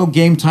break. No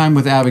game time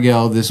with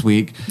Abigail this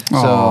week.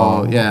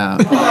 So,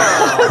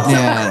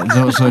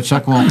 so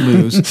Chuck won't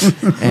lose.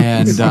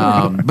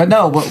 And but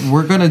no, what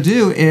we're going to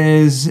do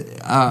is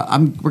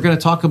we're going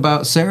to talk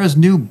about Sarah's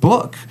new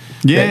book.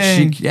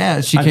 Yay.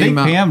 She came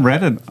out. Pam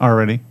read it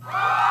already.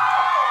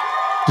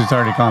 It's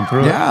already gone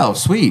through it. Yeah,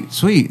 sweet.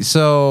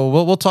 So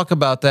we'll talk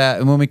about that,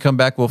 and when we come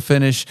back, we'll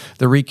finish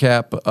the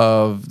recap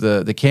of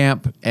the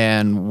camp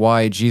and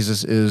why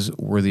Jesus is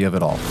worthy of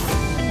it all.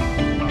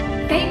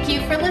 Thank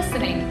you for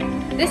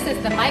listening. This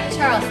is the Mike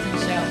Charleston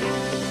Show.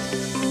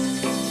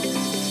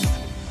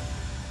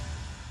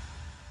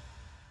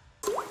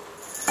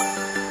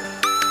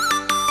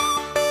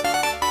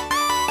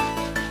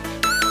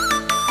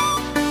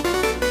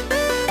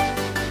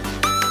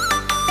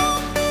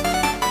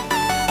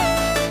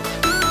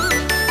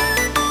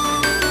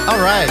 All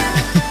right.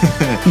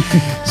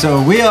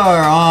 So we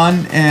are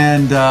on,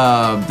 and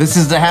this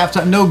is the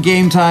halftime, no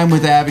game time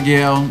with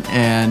Abigail.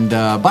 And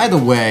by the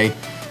way,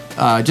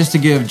 just to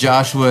give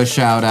Joshua a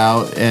shout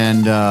out,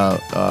 and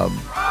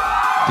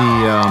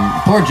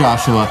poor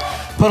Joshua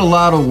put a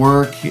lot of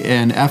work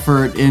and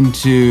effort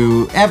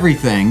into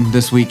everything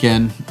this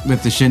weekend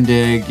with the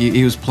shindig.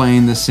 He was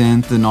playing the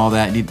synth and all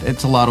that.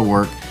 It's a lot of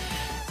work.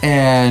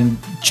 And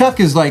Chuck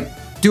is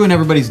like doing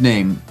everybody's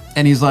name.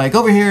 And he's like,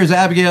 over here is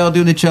Abigail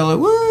doing the cello.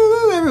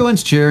 Woo,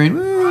 everyone's cheering.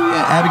 Woo,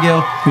 yeah, Abigail.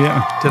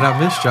 Yeah. Did I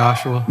miss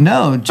Joshua?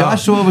 No,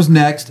 Joshua was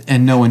next,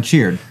 and no one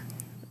cheered.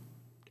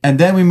 And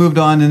then we moved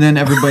on, and then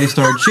everybody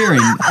started cheering.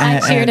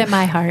 I cheered in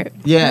my heart.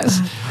 Yes.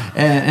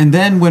 And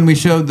then when we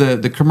showed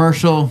the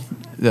commercial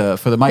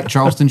for the Mike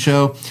Charleston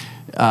show,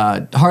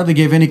 hardly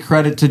gave any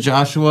credit to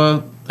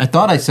Joshua. I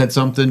thought I said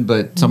something,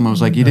 but someone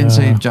was like, you didn't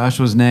say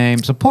Joshua's name.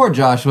 So poor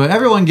Joshua.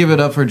 Everyone give it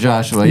up for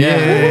Joshua.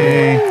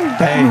 Yay.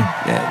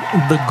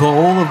 The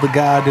goal of the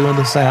guy doing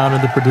the sound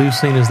and the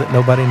producing is that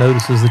nobody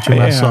notices that you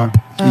mess up.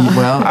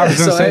 Well, I was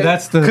going to say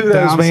that's the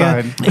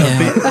downside.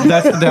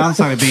 That's the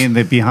downside of being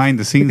the behind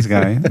the scenes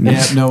guy.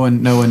 Yeah, no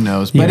one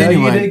knows. But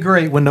anyway, you did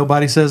great when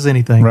nobody says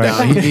anything. Right.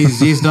 No,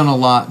 he's done a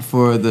lot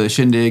for the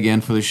shindig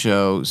and for the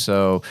show.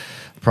 So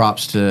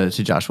props to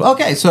Joshua.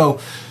 Okay, so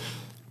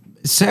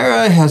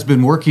Sarah has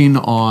been working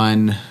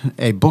on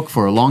a book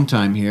for a long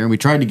time here. We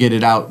tried to get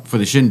it out for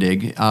the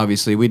shindig.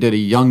 Obviously, we did a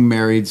young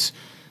marrieds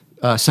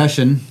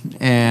session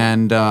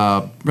and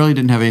really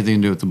didn't have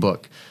anything to do with the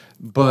book.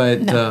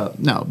 But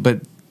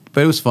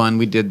but it was fun.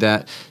 We did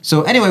that.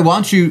 So anyway, why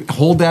don't you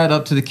hold that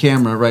up to the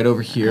camera right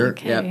over here?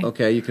 Okay. Yeah,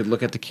 okay. You could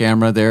look at the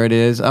camera. There it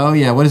is. Oh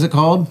yeah, what is it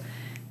called?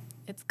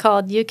 It's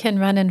called You Can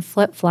Run in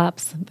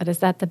Flip-Flops, but is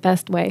that the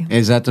best way?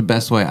 Is that the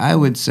best way? I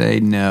would say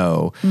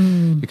no.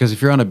 Because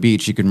if you're on a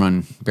beach, you can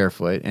run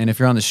barefoot. And if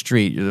you're on the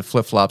street, the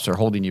flip-flops are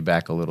holding you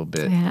back a little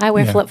bit. Yeah, I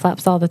wear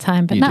flip-flops all the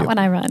time, but not when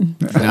I run.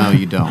 No,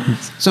 you don't.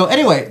 So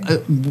anyway,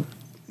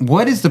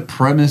 what is the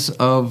premise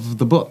of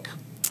the book?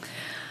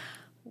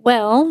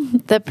 Well,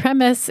 the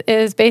premise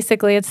is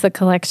basically it's a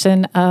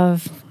collection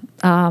of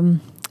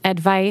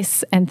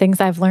advice and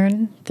things I've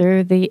learned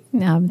through the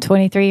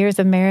 23 years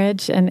of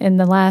marriage. And in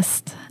the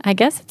last, I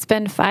guess it's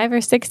been 5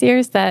 or 6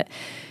 years that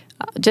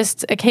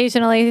just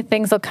occasionally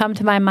things will come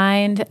to my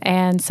mind.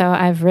 And so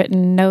I've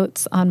written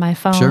notes on my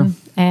phone. Sure.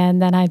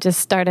 And then I just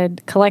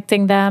started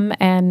collecting them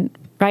and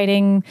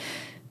writing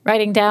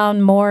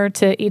down more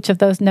to each of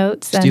those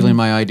notes. Stealing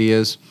my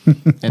ideas.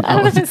 And I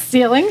don't know if it's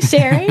stealing,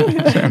 sharing.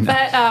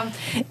 But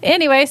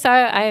anyway, so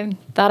I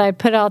thought I'd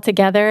put it all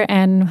together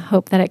and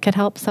hope that it could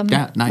help some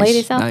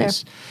ladies out there.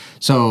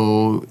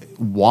 So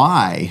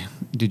why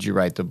did you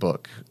write the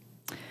book?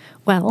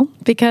 Well,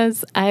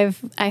 because I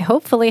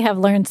hopefully have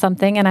learned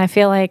something, and I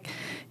feel like,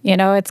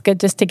 it's good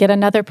just to get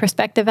another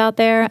perspective out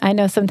there. I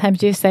know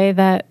sometimes you say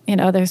that,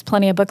 there's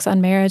plenty of books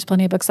on marriage,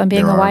 plenty of books on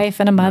being a wife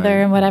and a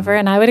mother and whatever,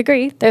 and I would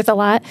agree. There's a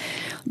lot.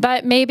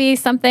 But maybe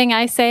something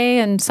I say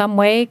in some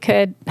way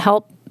could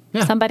help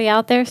somebody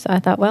out there. So I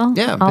thought, I'll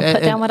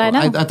put down what I know.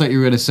 I thought you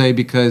were going to say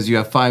because you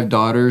have 5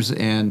 daughters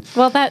and...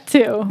 Well, that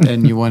too.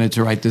 And you wanted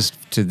to write this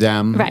to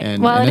them. Right.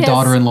 And a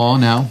daughter-in-law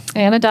now.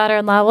 And a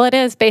daughter-in-law. Well, it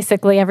is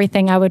basically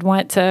everything I would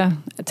want to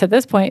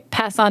this point,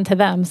 pass on to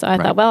them. So I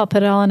thought, I'll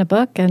put it all in a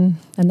book and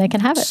they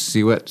can have it.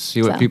 See what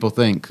people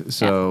think.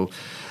 So...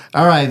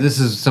 All right, this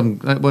is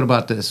what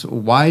about this?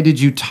 Why did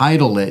you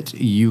title it,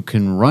 You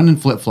Can Run in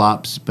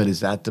Flip-Flops, but is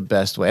that the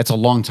best way? It's a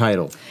long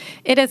title.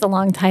 It is a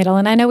long title,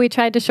 and I know we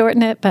tried to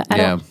shorten it, but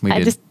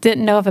I just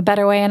didn't know of a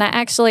better way. And I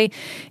actually,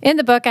 in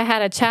the book, I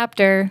had a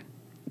chapter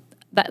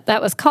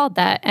that was called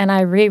that, and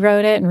I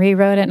rewrote it,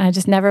 and I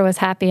just never was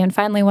happy. And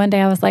finally, one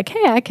day I was like,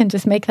 hey, I can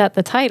just make that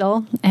the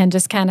title and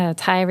just kind of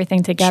tie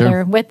everything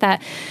together with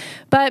that.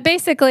 But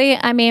basically,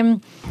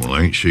 Well,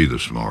 ain't she the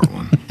smart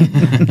one?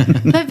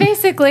 But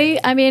basically,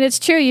 it's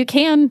true. You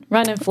can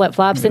run in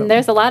flip-flops, and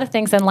there's a lot of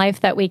things in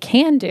life that we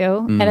can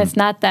do, and it's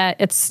not that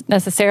it's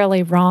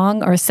necessarily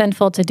wrong or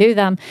sinful to do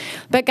them.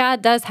 But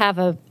God does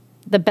have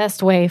the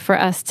best way for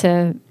us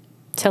to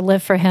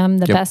live for Him,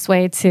 the best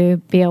way to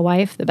be a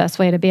wife, the best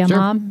way to be a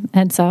mom.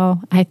 And so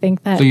I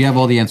think that... So you have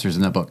all the answers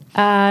in that book?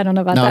 I don't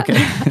know about that.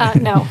 Okay.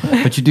 No.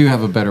 But you do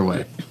have a better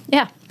way.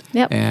 Yeah.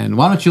 Yep. And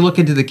why don't you look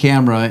into the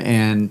camera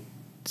and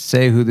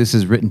say who this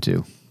is written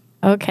to?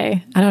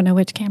 Okay. I don't know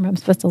which camera I'm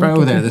supposed to look right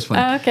over into. there, this one.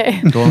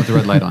 Okay. Go on with the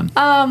red light on.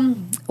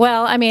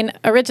 Well,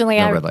 originally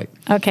red light.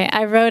 Okay,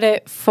 I wrote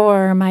it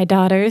for my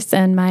daughters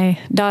and my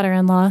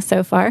daughter-in-law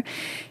so far.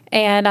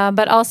 And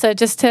but also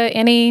just to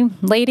any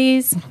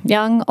ladies,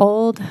 young,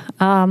 old,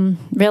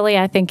 really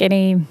I think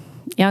any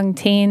young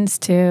teens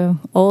to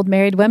old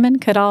married women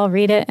could all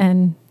read it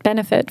and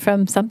benefit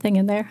from something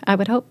in there, I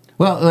would hope.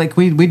 Well, like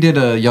we did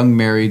a young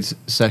marrieds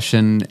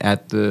session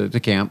at the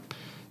camp,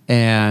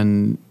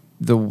 and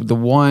the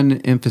one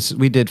emphasis,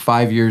 we did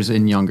 5 years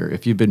and younger.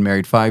 If you've been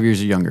married 5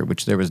 years or younger,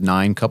 which there was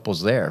 9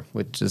 couples there,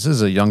 which this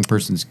is a young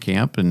person's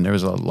camp, and there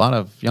was a lot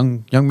of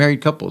young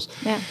married couples.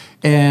 Yeah.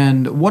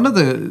 And one of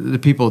the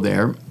people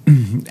there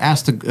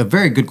asked a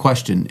very good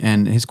question,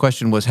 and his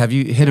question was, have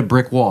you hit a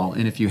brick wall?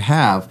 And if you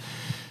have,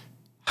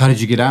 how did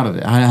you get out of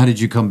it? How did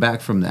you come back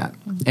from that?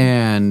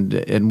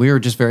 Mm-hmm. And we were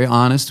just very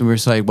honest, and we were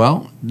saying,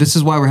 well, this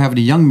is why we're having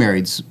a young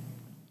marrieds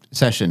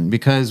session,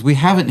 because we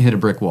haven't hit a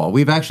brick wall.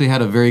 We've actually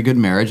had a very good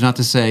marriage, not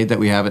to say that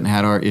we haven't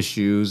had our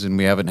issues and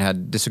we haven't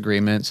had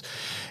disagreements,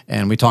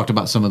 and we talked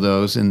about some of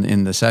those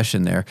in the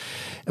session there.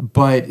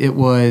 But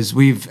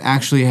we've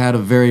actually had a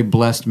very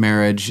blessed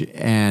marriage,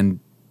 and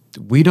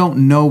we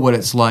don't know what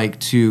it's like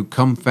to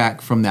come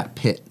back from that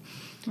pit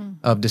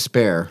of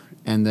despair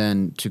and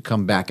then to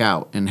come back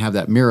out and have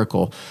that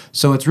miracle.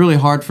 So it's really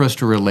hard for us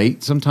to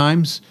relate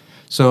sometimes.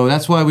 So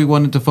that's why we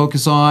wanted to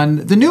focus on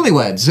the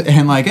newlyweds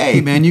and like, hey,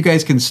 man, you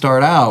guys can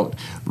start out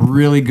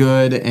really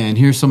good, and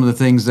here's some of the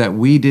things that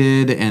we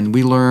did and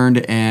we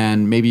learned,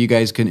 and maybe you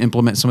guys can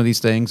implement some of these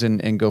things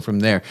and go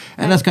from there.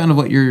 And that's kind of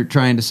what you're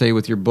trying to say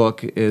with your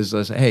book is,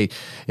 hey,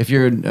 if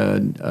you're a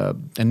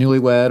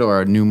newlywed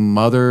or a new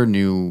mother,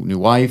 new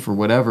wife or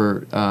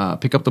whatever,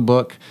 pick up the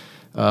book.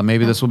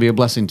 Maybe this will be a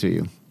blessing to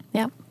you.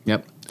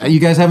 Yep. You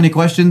guys have any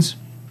questions?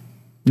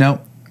 No?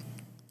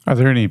 Are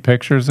there any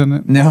pictures in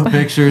it? No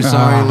pictures.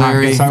 Sorry,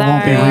 Larry. I guess I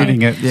won't be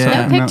reading it.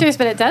 Yeah. No pictures,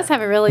 but it does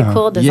have a really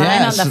cool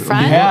design on the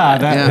front.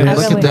 Yeah,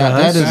 look at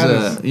that. That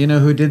is you know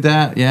who did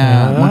that?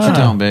 Yeah. Why don't you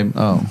tell him, babe?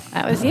 Oh.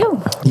 That was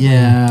you.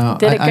 Yeah.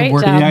 Did a great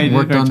job. I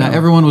worked on that.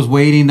 Everyone was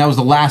waiting. That was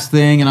the last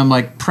thing, and I'm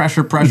like,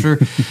 pressure.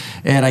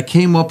 And I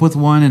came up with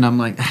one, and I'm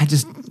like,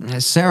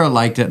 Sarah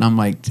liked it, and I'm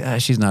like,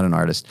 she's not an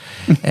artist.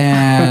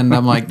 And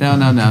I'm like,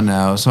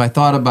 no. So I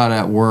thought about it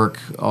at work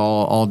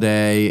all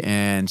day,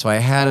 and so I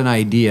had an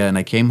idea, and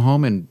I came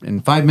home, and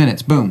in 5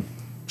 minutes, boom,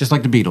 just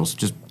like the Beatles,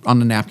 just on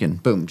the napkin,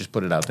 boom, just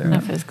put it out there. I don't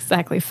know if it was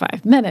exactly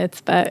 5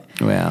 minutes, but...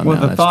 Well,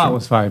 the thought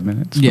was 5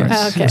 minutes.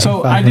 Yes. Okay.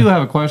 So I do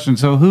have a question.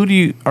 So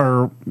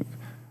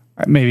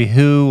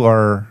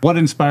what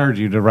inspired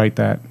you to write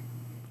that?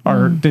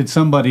 Or did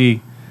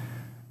somebody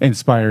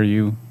inspire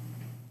you?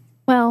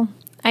 Well,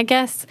 I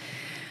guess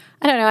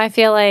I don't know. I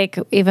feel like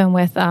even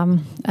with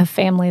a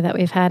family that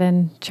we've had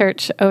in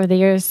church over the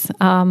years,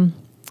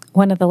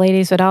 one of the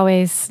ladies would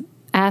always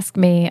ask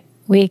me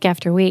week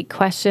after week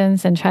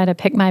questions and try to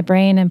pick my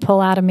brain and pull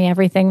out of me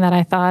everything that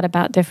I thought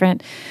about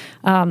different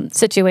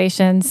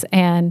situations.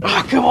 And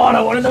Come on,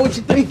 I want to know what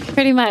you think.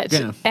 pretty much.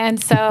 Yeah.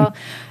 And so,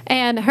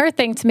 and her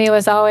thing to me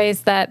was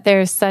always that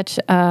there's such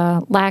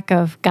a lack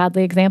of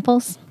godly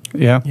examples.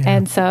 Yeah.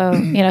 And so,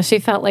 she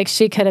felt like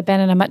she could have been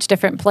in a much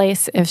different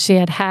place if she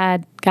had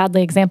had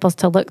godly examples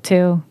to look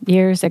to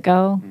years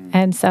ago.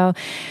 And so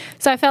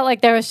I felt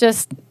like there was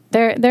just,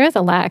 there is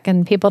a lack,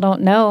 and people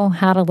don't know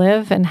how to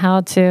live and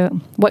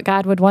what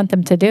God would want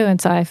them to do.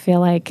 And so I feel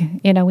like,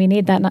 we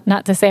need that,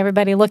 not to say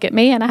everybody look at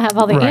me and I have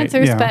all the Right,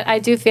 answers, yeah. but I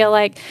do feel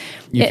like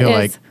You feel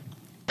like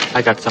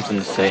I got something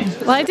to say.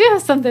 well, I do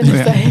have something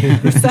to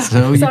say.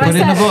 So you I put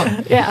in a said-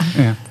 book.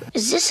 Yeah.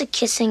 Is this a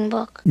kissing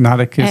book? Not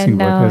a kissing And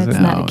no, book, is it's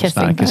it? not. No, a it's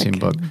not a kissing kissing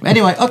book.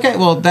 Anyway, okay,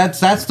 well,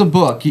 that's the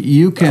book.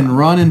 You can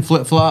run in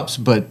flip-flops,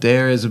 but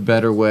there is a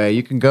better way.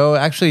 You can go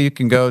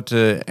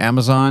to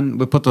Amazon.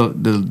 We'll put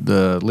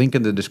the link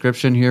in the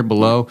description here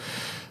below.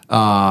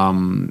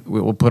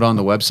 We'll put on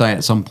the website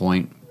at some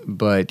point.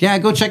 But yeah,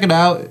 go check it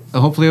out.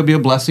 Hopefully it'll be a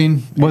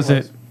blessing. Was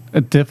it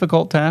a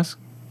difficult task?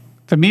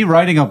 To me,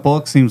 writing a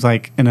book seems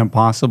like an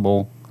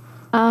impossible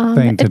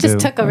thing to It just do.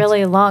 took a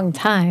really long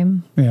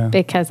time Yeah.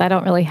 because I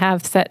don't really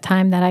have set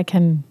time that I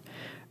can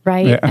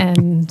write. Yeah.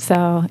 And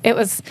so it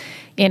was,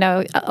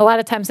 a lot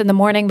of times in the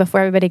morning before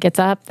everybody gets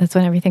up, that's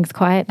when everything's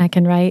quiet and I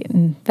can write.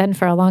 And then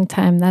for a long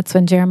time, that's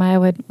when Jeremiah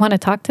would want to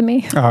talk to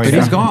me. Oh, But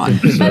he's gone.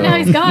 But now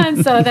he's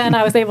gone. So then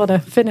I was able to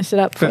finish it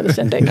up for the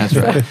shindig. That's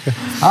right.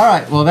 All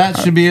right. Well, that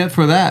should be it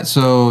for that.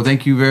 So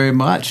thank you very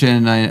much.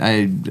 And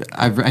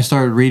I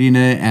started reading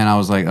it, and I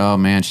was like, oh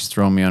man, she's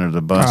throwing me under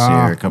the bus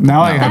here. A couple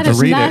now I times. have That to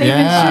is read not it. even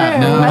Yeah,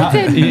 true. no. I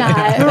did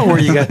I don't know not. where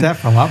you got that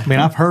from. I mean,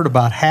 I've heard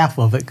about half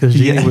of it because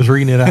Jenny was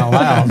reading it out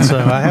loud, so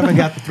I haven't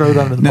got to throw it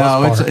under the No,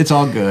 bus part. it's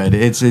all good.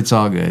 It's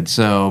all good.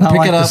 So Not pick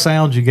like it the up.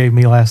 sounds you gave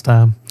me last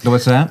time.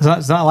 What's that?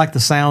 It's not like the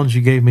sounds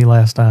you gave me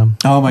last time.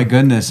 Oh my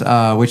goodness!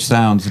 Which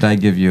sounds did I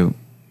give you?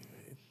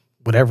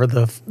 Whatever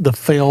the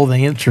failed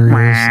answer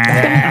is.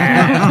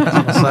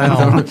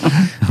 Sound.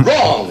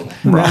 Wrong!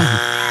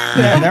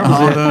 Yeah, that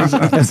was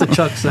it. That's the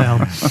Chuck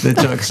sound. The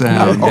Chuck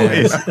sound.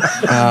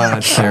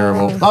 That's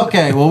terrible.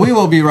 Okay, well, we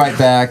will be right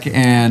back,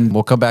 and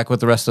we'll come back with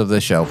the rest of the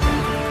show.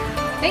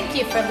 Thank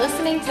you for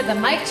listening to The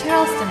Mike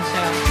Charleston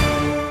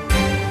Show.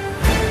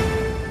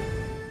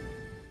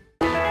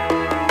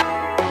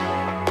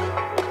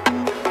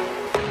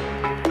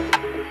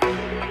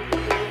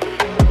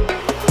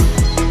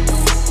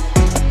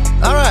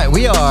 All right,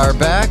 we are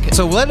back.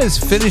 So let us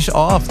finish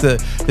off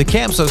the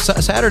camp. So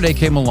Saturday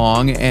came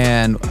along,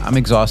 and I'm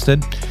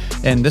exhausted.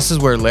 And this is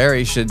where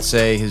Larry should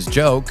say his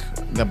joke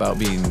about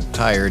being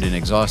tired and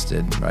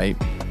exhausted, right?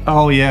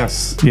 Oh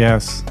yes,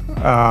 yes.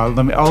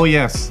 Oh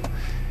yes.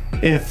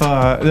 If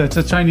it's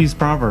a Chinese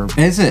proverb.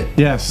 Is it?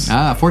 Yes.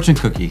 Fortune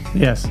cookie.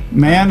 Yes.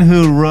 Man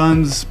who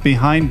runs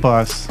behind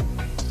bus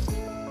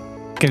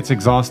gets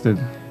exhausted.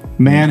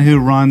 Man who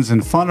runs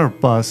in front of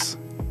bus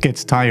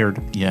gets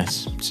tired.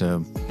 Yes. So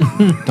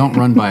don't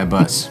run by a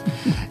bus.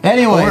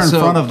 Anyway, Or in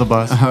front of the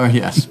bus. Oh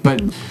yes,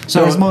 but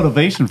so There's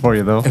motivation for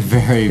you though.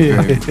 very,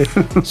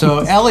 very. So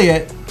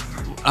Elliot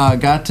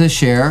got to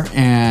share,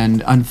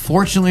 and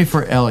unfortunately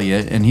for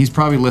Elliot, and he's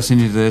probably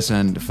listening to this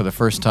and for the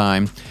first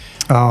time,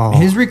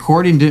 his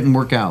recording didn't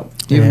work out.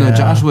 Even though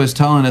Joshua was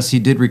telling us he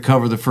did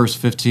recover the first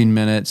 15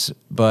 minutes,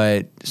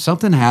 but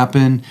something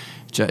happened.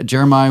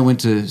 Jeremiah went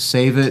to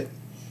save it,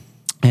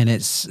 and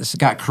it's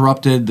got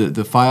corrupted.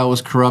 The file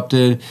was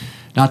corrupted.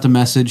 Not the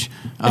message,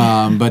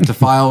 but the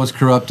file was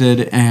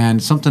corrupted,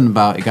 and something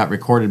about it got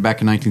recorded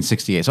back in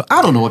 1968. So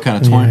I don't know what kind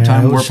of time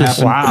it was warp just-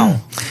 happened.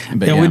 Wow.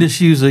 But Yeah, we just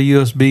use a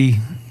USB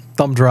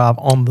thumb drive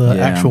on the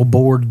Yeah. actual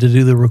board to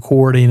do the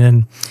recording,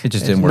 and It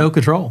just didn't no work.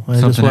 control. It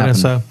Something just went in.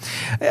 So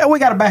happened. yeah, we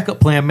got a backup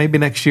plan. Maybe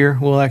next year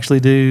we'll actually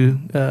do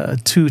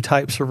 2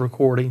 types of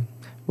recording.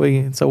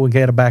 So we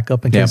get a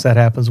backup in case that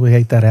happens. We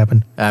hate that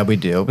happen. We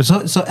do. But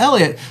so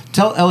Elliot,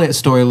 tell Elliot's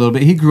story a little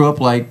bit. He grew up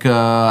like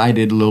I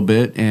did a little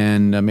bit,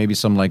 and maybe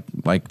some like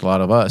a lot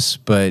of us.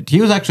 But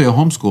he was actually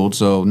homeschooled,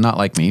 so not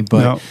like me.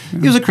 But No.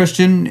 he was a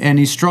Christian, and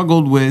he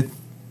struggled with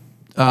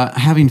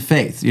having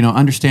faith.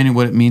 Understanding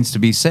what it means to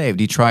be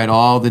saved. He tried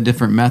all the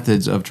different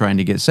methods of trying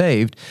to get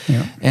saved,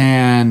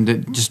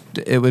 and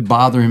it would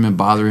bother him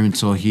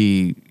until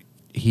he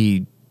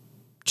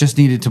just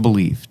needed to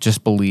believe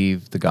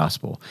the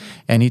gospel.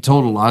 And he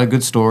told a lot of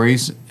good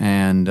stories,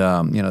 and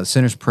the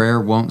sinner's prayer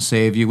won't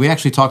save you. We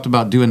actually talked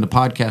about doing the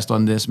podcast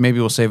on this. Maybe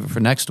we'll save it for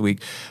next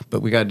week,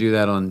 but we got to do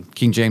that on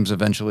King James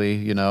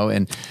eventually,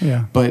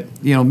 but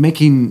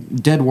making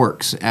dead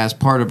works as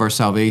part of our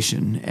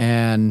salvation.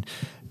 And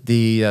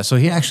so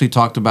he actually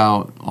talked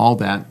about all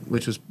that,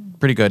 which was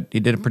pretty good. He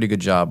did a pretty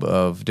good job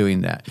of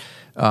doing that.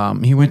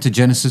 He went to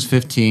Genesis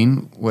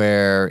 15,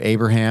 where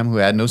Abraham, who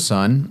had no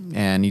son,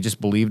 and he just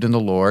believed in the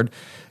Lord,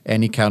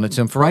 and he counted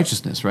to him for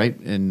righteousness, right?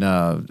 In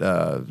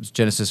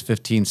Genesis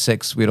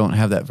 15:6, we don't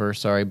have that verse,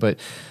 sorry, but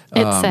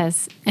It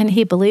says, and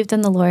he believed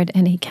in the Lord,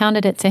 and he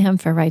counted it to him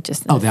for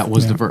righteousness. Oh, that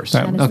was the verse.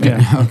 Okay.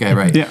 Okay,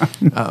 right. Yeah.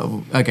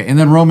 Okay, and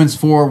then Romans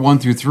 4, 1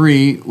 through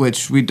 3,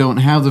 which we don't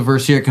have the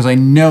verse here because I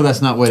know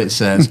that's not what it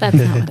says. That's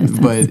not what it says.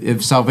 But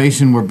if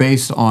salvation were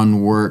based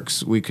on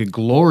works, we could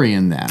glory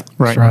in that.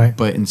 Right. Right.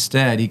 But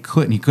instead, he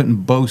couldn't. He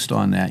couldn't boast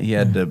on that. He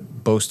had to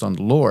boast on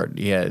the Lord.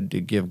 He had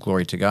to give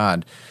glory to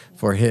God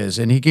for his.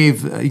 And he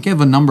gave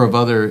a number of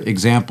other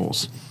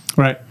examples.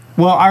 Right.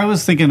 Well, I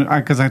was thinking,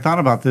 because I thought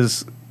about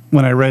this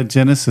when I read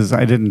Genesis,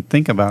 I didn't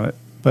think about it.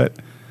 But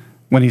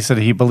when he said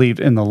he believed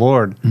in the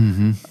Lord,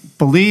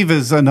 believe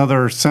is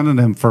another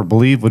synonym for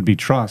believe would be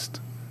trust.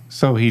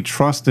 So he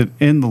trusted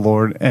in the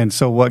Lord. And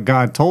so what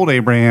God told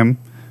Abraham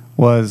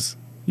was,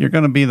 you're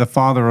going to be the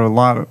father of a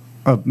lot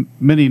of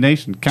many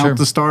nations. Count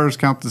the stars,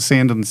 count the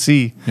sand on the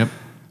sea. Yep.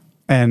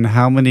 And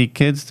how many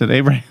kids did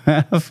Abraham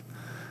have?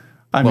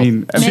 I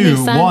mean, Many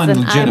sons, one and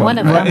I'm legitimate. one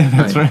of them. Right,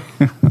 that's right.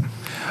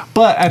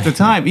 But at the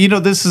time,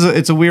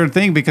 it's a weird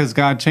thing because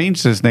God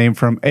changed his name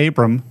from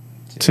Abram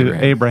to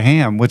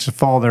Abraham, which is the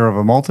father of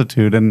a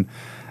multitude. And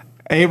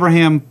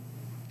Abraham,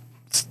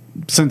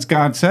 since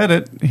God said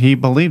it, he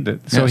believed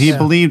it. So he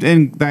believed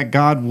in that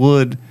God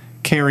would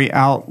carry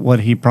out what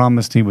he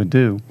promised he would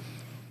do.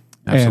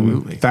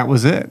 Absolutely. And that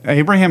was it.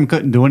 Abraham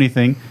couldn't do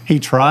anything. He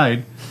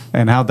tried.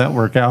 And how'd that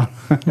work out?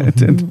 It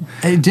didn't.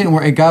 It didn't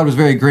work. God was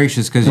very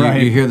gracious because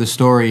Right. you hear the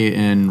story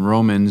in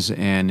Romans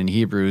and in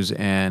Hebrews,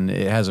 and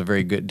it has a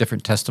very good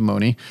different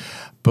testimony.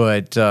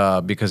 But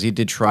because he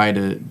did try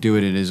to do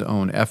it in his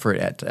own effort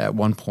at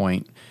one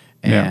point,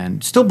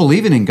 and still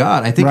believing in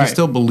God. I think he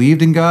still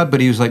believed in God,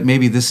 but he was like,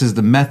 maybe this is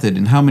the method.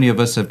 And how many of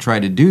us have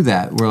tried to do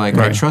that? We're like,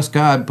 I trust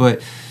God,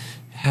 but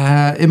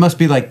it must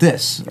be like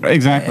this.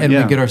 Exactly. And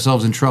we get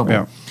ourselves in trouble.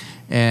 Yeah.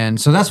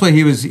 And so that's what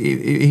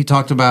he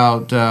talked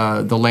about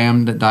the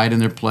lamb that died in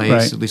their place.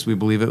 Right. At least we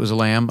believe it was a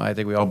lamb. I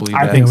think we all believe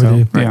I that. think so.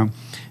 do. Right. Yeah.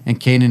 And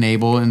Cain and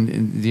Abel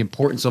and the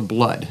importance of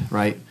blood,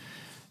 right?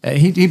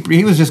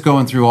 He was just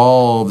going through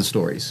all the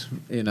stories,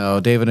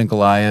 David and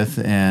Goliath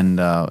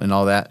and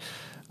all that.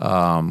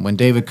 When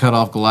David cut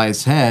off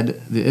Goliath's head,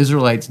 the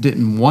Israelites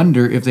didn't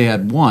wonder if they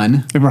had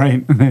won.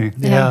 Right.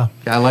 Yeah.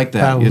 I like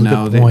that. That was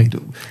a good point.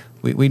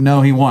 We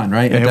know he won,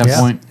 right? At that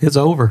point. It's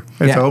over.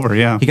 It's over,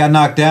 yeah. He got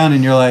knocked down,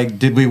 and you're like,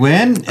 did we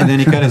win? And then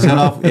he cut his head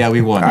off. Yeah, we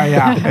won.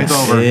 Yeah, it's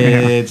over.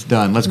 It's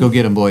done. Let's go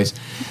get him, boys.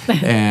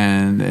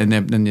 And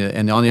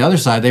on the other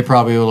side, they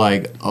probably were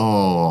like,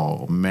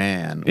 oh,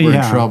 man, we're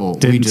in trouble.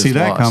 Didn't we just see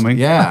that lost. coming.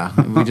 Yeah,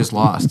 we just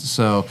lost.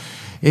 So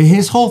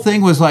his whole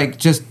thing was like,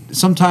 just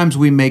sometimes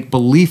we make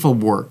belief a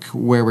work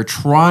where we're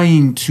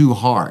trying too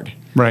hard.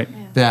 Right.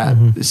 That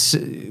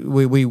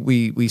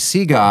we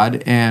see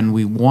God and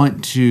we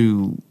want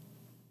to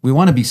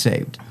be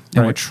saved,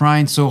 and we're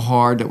trying so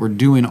hard that we're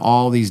doing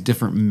all these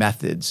different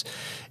methods,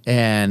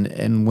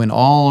 and when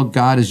all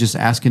God is just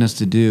asking us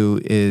to do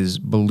is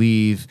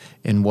believe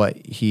in what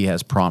He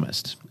has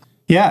promised.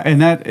 Yeah,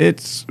 and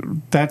it's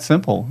that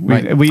simple.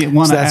 We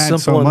want to add simple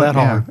so and much. that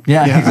hard.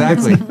 Yeah,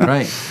 exactly.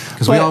 Right,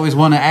 because we always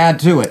want to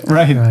add to it.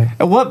 Right. Right.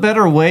 And what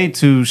better way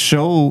to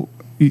show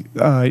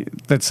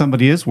that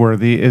somebody is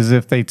worthy is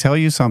if they tell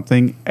you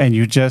something and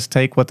you just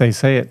take what they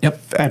say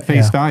at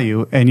face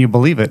value and you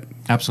believe it.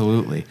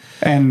 Absolutely.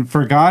 And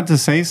for God to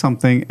say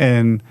something,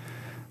 and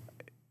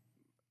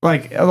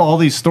like all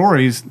these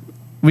stories,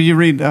 when you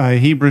read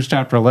Hebrews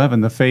chapter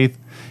 11, the faith,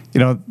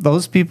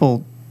 those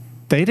people,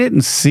 they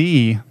didn't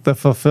see the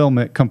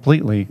fulfillment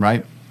completely.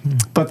 Right.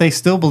 But they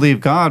still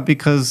believe God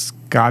because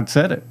God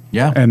said it.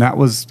 Yeah. And that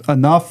was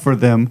enough for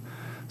them.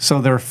 So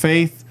their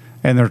faith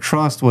and their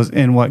trust was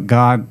in what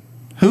God,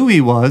 who He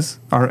was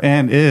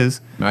and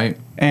is. Right.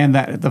 And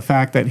that the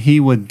fact that He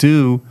would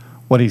do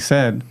what He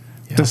said,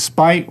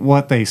 despite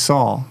what they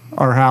saw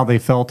or how they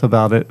felt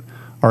about it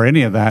or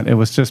any of that. It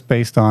was just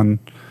based on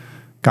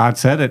God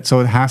said it, so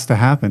it has to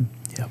happen.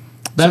 Yep.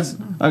 That's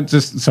I'm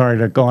just sorry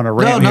to go on a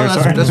rant here.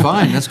 That's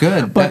fine. That's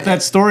good. But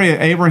that story of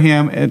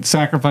Abraham and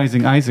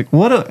sacrificing Isaac,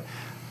 I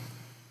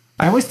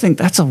always think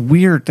that's a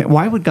weird thing.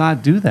 Why would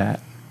God do that?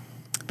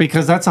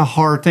 Because that's a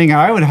hard thing.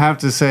 I would have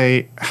to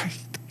say,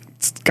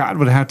 God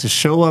would have to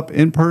show up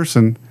in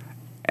person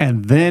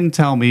and then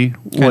tell me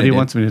what He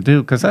wants me to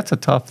do, because that's a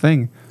tough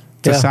thing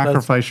to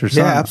sacrifice your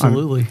son. Yeah,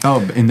 absolutely.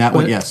 In that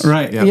way, yes.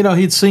 Right. Yeah.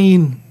 He'd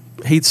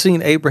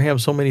seen Abraham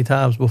so many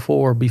times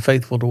before be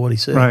faithful to what he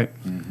said.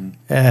 Right. Mm-hmm.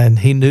 And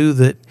he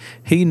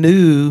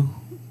knew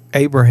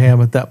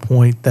Abraham at that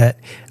point that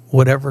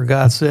whatever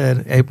God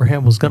said,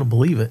 Abraham was going to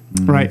believe it.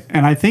 Right.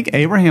 And I think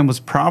Abraham was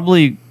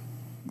probably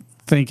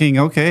thinking,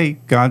 okay,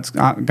 God's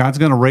going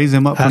to raise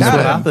him up from That's the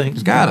what dead. I think.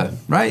 He's got it,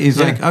 right? He's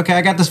like, okay,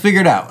 I got this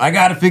figured out. I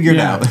got it figured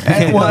out.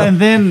 And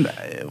then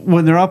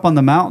when they're up on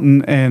the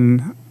mountain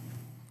and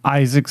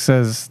Isaac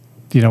says,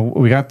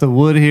 we got the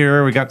wood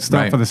here, we got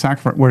stuff for the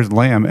sacrifice, where's the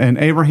lamb? And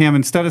Abraham,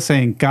 instead of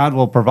saying God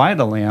will provide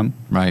a lamb,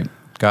 Right.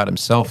 God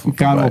himself will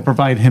God will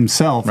provide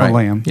himself a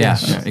lamb. Yeah,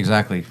 yeah,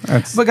 exactly.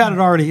 But God had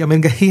already, I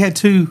mean, he had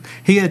two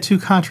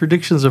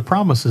contradictions of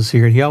promises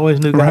here. He always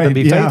knew God to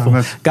be faithful.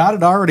 God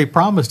had already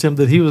promised him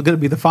that he was going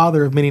to be the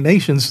father of many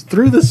nations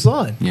through the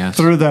son. Yes.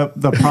 Through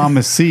the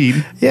promised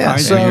seed. Yeah. Right?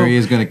 So and here he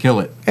is going to kill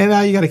it. And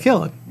now you got to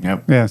kill it.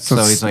 Yep. Yeah. So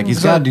he's like,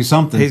 he's got to do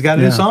something. He's got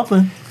to do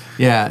something.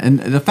 Yeah, and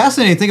the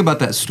fascinating thing about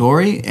that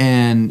story,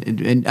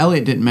 and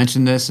Elliot didn't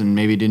mention this, and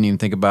maybe didn't even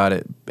think about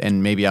it,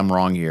 and maybe I'm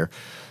wrong here,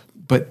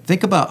 but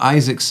think about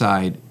Isaac's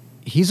side.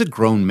 He's a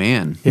grown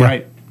man. Yeah.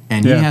 Right.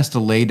 And he has to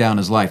lay down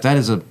his life. That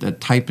is a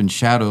type and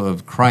shadow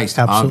of Christ,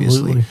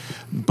 Absolutely. obviously.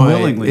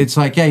 But it's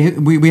like,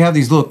 we have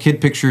these little kid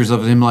pictures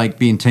of him like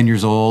being 10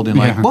 years old and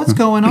like, what's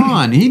going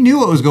on? He knew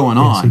what was going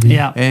on.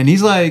 Yeah. And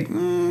he's like,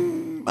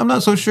 I'm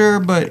not so sure,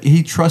 but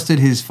he trusted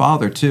his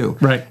father too.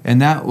 Right.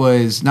 And that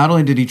was, not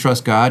only did he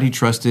trust God, he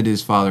trusted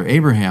his father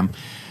Abraham.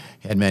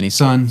 He had many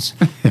sons.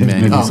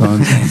 Many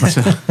sons.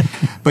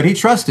 But he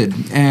trusted.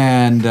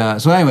 And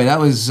so anyway, that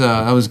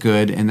was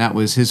good. And that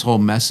was his whole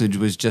message,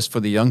 was just for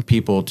the young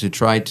people to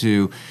try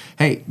to,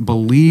 hey,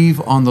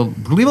 believe on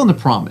the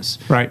promise.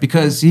 Right.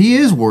 Because he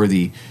is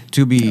worthy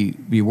to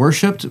be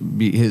worshipped.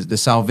 The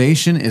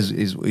salvation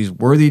is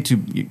worthy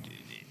to,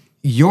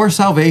 your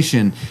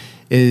salvation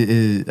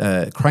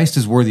is Christ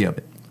is worthy of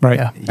it. Right.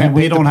 Yeah. And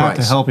we don't have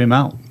to help him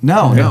out.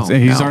 No.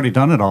 He's already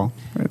done it all.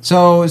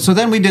 So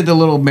then we did the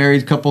little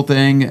married couple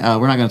thing.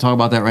 We're not going to talk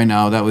about that right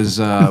now. That was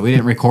we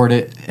didn't record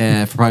it,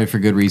 probably for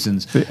good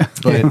reasons.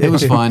 But it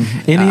was fun.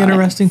 Any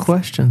interesting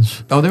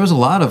questions? Oh, there was a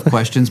lot of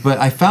questions, but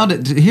I found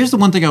it. Here's the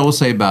one thing I will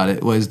say about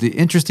it was the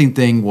interesting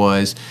thing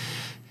was,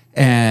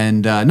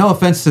 and no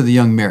offense to the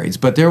young marrieds,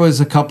 but there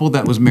was a couple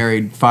that was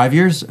married 5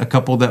 years, a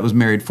couple that was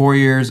married 4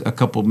 years, a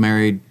couple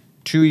married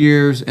 2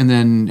 years, and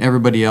then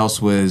everybody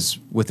else was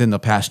within the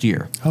past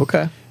year.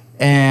 Okay.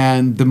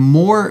 And the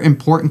more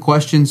important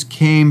questions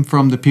came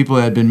from the people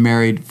that had been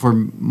married for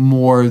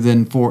more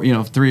than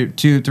 3,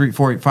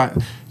 4,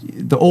 5.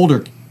 The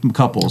older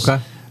couples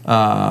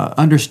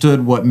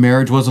understood what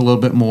marriage was a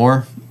little bit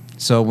more.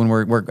 So when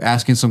we're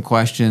asking some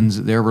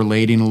questions, they're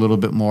relating a little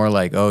bit more,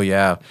 like, oh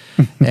yeah.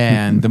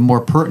 And the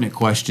more pertinent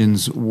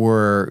questions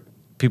were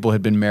people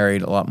had been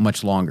married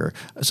much longer.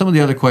 Some of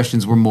the other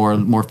questions were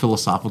more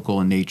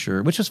philosophical in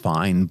nature, which is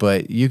fine.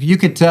 But you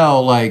could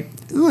tell,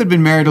 like, who had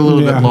been married a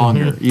little bit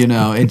longer.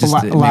 It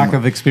just lack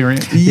of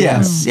experience.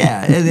 Yes,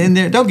 and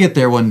they'll get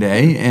there one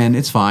day, and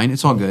it's fine.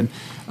 It's all good.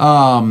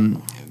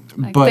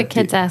 But the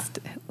kids asked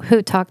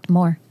who talked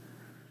more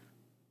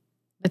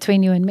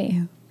between you and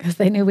me, because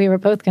they knew we were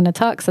both going to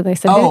talk. So they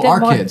said, "Who did our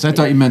more?" kids. I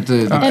thought you meant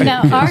the. And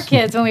now our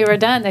kids, when we were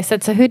done, they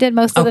said, "So who did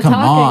most of the come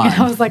talking?" on.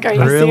 And I was like, "Are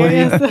you Really?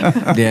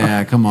 serious?"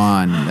 Yeah, come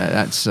on.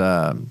 That's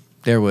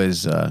there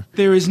was.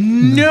 There is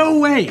no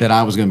way that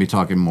I was going to be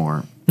talking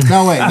more.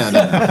 No, wait,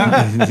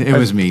 no. It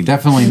was me,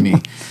 definitely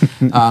me.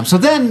 So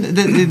then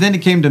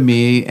it came to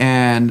me,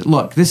 and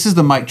look, this is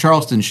the Mike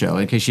Charleston show,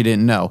 in case you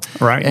didn't know.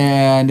 Right.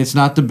 And it's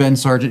not the Ben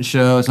Sargent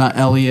show. It's not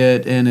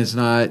Elliot, and it's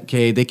not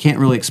Kay. They can't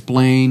really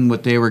explain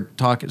what they were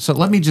talking. So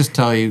let me just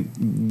tell you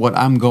what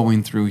I'm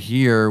going through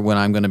here when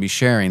I'm going to be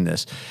sharing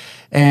this.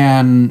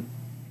 And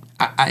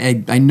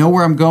I know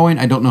where I'm going.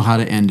 I don't know how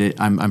to end it.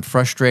 I'm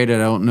frustrated.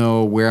 I don't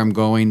know where I'm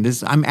going.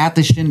 I'm at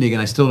the shindig,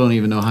 and I still don't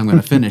even know how I'm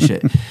going to finish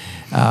it.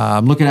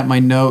 I'm looking at my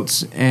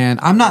notes, and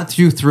I'm not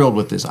too thrilled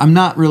with this. I'm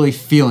not really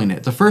feeling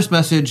it. The first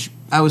message,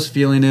 I was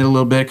feeling it a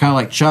little bit, kind of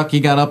like Chuck. He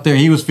got up there,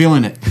 he was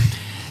feeling it.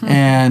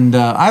 And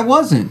I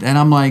wasn't. And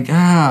I'm like,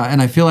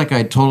 and I feel like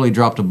I totally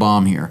dropped a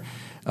bomb here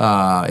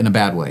in a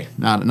bad way.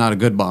 Not a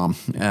good bomb.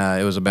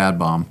 It was a bad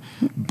bomb.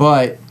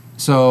 But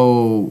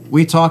so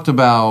we talked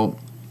about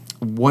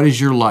what is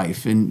your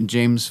life? And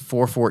James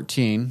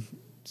 4:14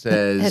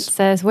 says... It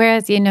says,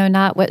 "Whereas ye know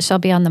not what shall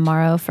be on the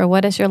morrow, for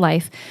what is your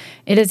life?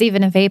 It is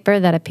even a vapor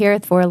that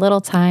appeareth for a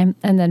little time,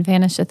 and then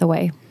vanisheth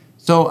away."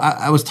 So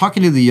I was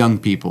talking to the young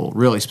people,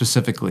 really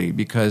specifically,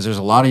 because there's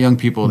a lot of young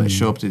people that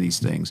show up to these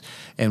things.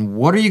 And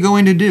what are you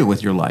going to do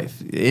with your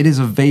life? It is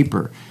a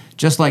vapor,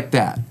 just like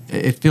that.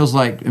 It feels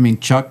like,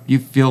 Chuck, you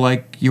feel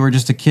like you were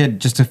just a kid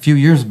just a few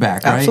years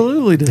back, right?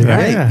 Absolutely do.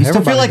 Right? Yeah, you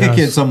still feel like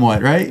everybody a kid does.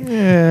 somewhat, right?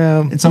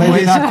 Yeah. In some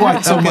ways, not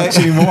quite so much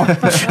anymore.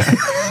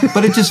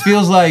 But it just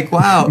feels like,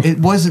 wow, it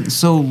wasn't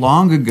so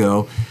long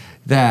ago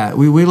that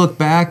we look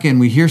back and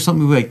we hear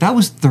something, we're like, that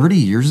was 30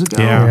 years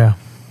ago. Yeah.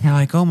 You're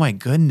like, oh my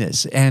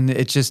goodness. And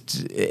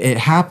it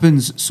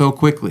happens so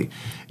quickly.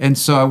 And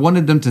so I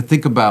wanted them to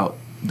think about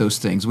those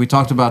things. We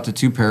talked about the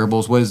two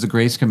parables. What is the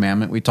greatest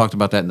commandment? We talked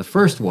about that in the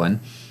first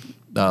one.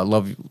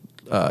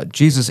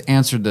 Jesus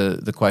answered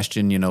the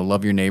question,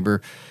 love your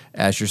neighbor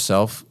as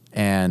yourself.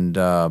 And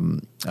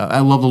I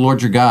love the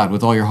Lord your God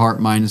with all your heart,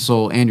 mind, and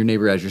soul, and your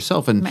neighbor as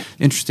yourself. And the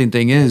interesting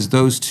thing is,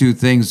 those two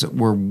things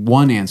were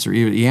one answer.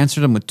 He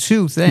answered them with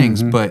two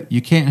things, but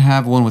you can't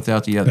have one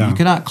without the other. Yeah. You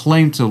cannot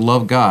claim to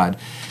love God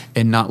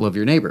and not love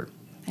your neighbor.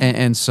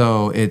 And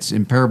so it's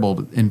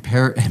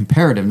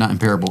imperative, not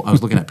imperable. I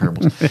was looking at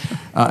parables.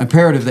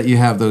 Imperative that you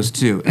have those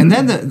two. And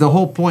then the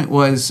whole point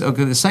was,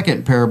 okay, the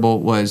second parable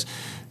was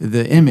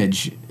the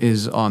image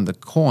is on the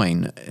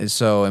coin.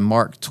 So in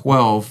Mark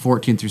 12,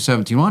 14 through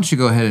 17, why don't you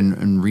go ahead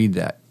and read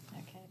that?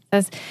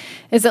 Says,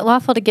 is it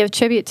lawful to give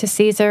tribute to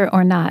Caesar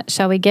or not?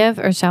 Shall we give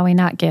or shall we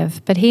not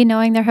give? But he,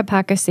 knowing their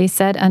hypocrisy,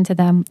 said unto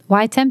them,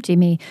 Why tempt ye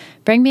me?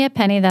 Bring me a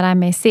penny that I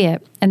may see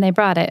it. And they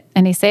brought it.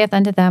 And he saith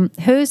unto them,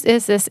 Whose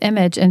is this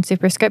image and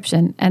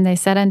superscription? And they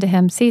said unto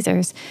him,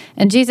 Caesar's.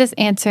 And Jesus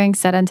answering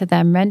said unto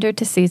them, Render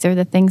to Caesar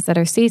the things that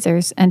are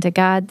Caesar's, and to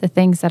God the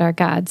things that are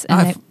God's.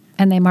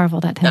 And they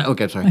marveled at him.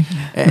 Okay, sorry.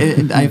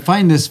 And I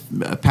find this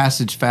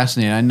passage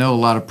fascinating. I know a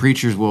lot of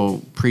preachers will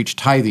preach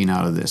tithing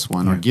out of this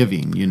one, or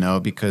giving,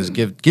 because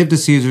give to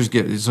Caesar's,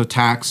 it's a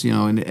tax,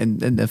 and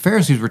the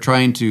Pharisees were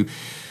trying to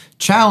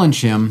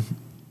challenge him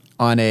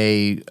on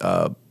a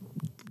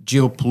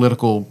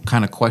geopolitical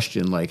kind of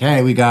question, like,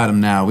 hey, we got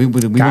him now. We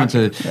want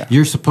to. Yeah.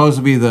 You're supposed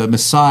to be the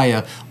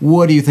Messiah.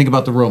 What do you think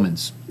about the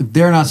Romans?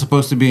 They're not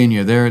supposed to be in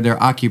here.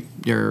 They're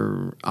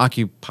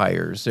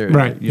occupiers.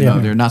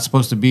 They're not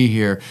supposed to be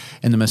here.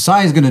 And the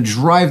Messiah is going to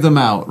drive them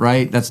out.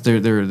 Right? That's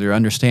their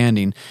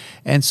understanding.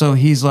 And so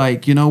he's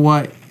like, you know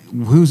what?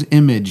 Whose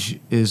image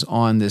is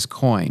on this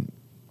coin?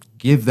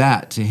 Give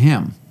that to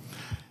him.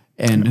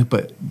 And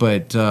but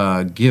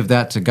give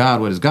that to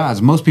God. What is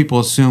God's? Most people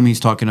assume he's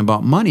talking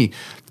about money.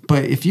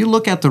 But if you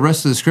look at the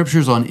rest of the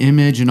scriptures on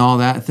image and all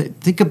that,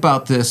 think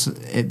about this,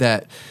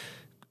 that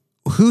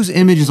whose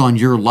image is on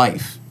your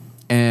life?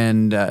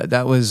 And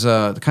that was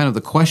kind of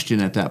the question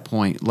at that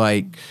point.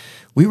 Like,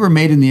 we were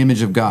made in the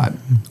image of God.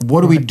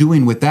 What are we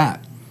doing with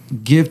that?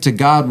 Give to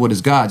God what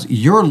is God's.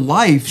 Your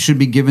life should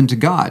be given to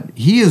God.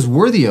 He is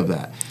worthy of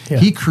that. Yeah.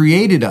 He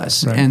created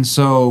us. Right. And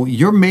so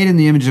you're made in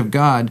the image of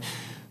God.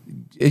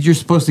 You're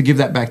supposed to give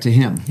that back to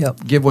him.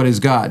 Yep. Give what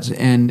is God's.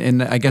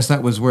 And I guess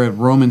that was where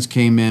Romans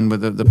came in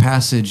with the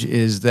passage,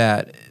 is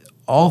that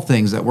all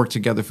things that work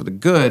together for the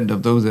good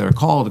of those that are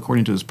called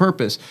according to his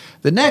purpose.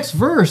 The next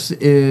verse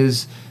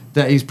is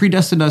that he's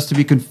predestined us to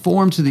be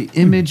conformed to the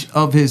image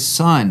of his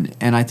Son.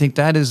 And I think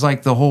that is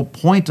like the whole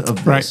point of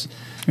this. Right.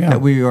 Yeah.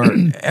 That we are,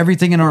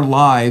 everything in our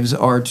lives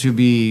are to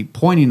be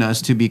pointing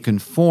us to be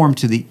conformed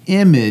to the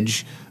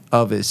image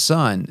of his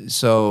Son.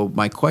 So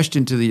my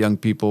question to the young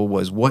people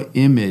was, what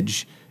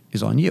image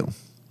is on you?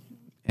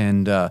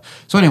 And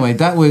so anyway,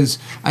 that was,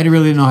 I didn't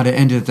really know how to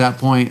end it at that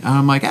point.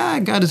 I'm like,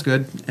 God is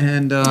good,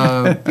 and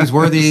he's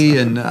worthy,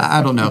 and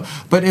I don't know.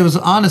 But it was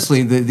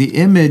honestly, the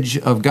image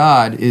of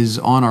God is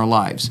on our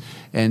lives.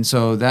 And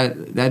so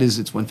that is,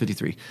 it's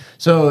 1:53.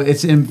 So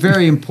it's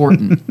very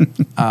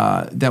important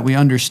that we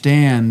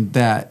understand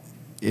that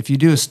if you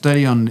do a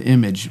study on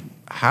image,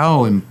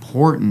 how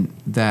important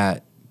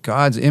that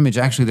God's image.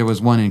 Actually, there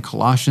was one in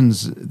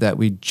Colossians that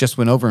we just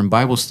went over in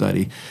Bible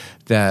study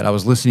that I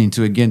was listening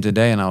to again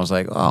today, and I was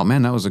like, oh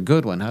man, that was a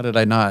good one. How did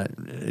I not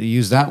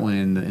use that one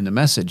in the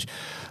message?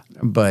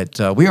 But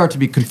we are to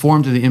be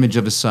conformed to the image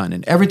of his Son,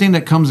 and everything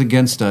that comes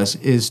against us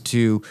is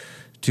to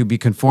be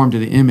conformed to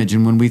the image.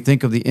 And when we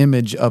think of the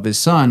image of his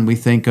Son, we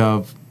think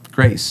of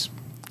grace,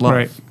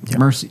 love,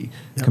 mercy,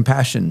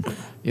 compassion,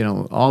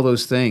 all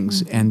those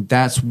things. And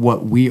that's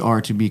what we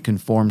are to be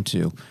conformed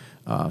to.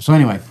 So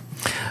anyway.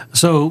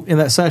 So in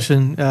that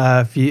session,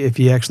 if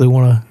you actually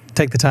want to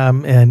take the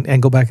time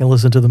and go back and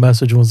listen to the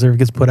message once it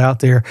gets put out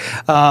there.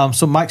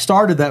 So Mike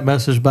started that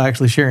message by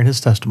actually sharing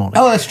his testimony.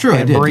 Oh, that's true.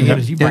 And I did.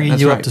 Bringing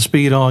you up to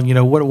speed on,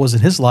 what it was in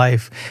his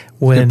life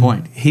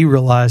when he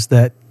realized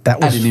that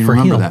was I didn't even for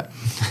remember him. That.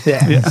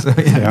 Yeah. So,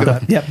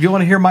 if you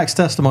want to hear Mike's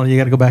testimony, you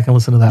got to go back and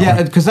listen to that.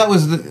 Yeah, because that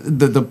was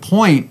the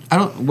point.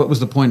 What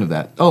was the point of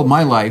that? Oh,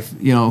 my life,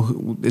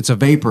 it's a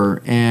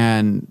vapor,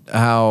 and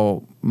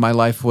how my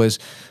life was.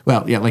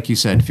 Well, yeah, like you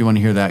said, if you want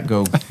to hear that,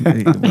 go.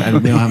 We don't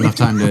have enough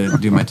time to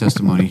do my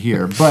testimony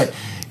here, but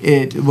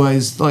it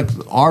was like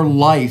our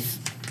life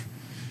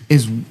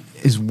is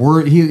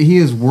he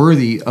is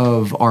worthy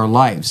of our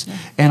lives.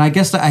 And I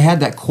guess that I had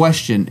that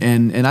question,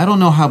 and I don't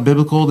know how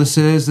biblical this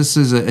is. This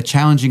is a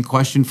challenging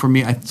question for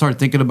me. I started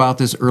thinking about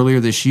this earlier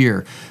this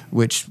year,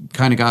 which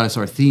kind of got us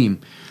our theme.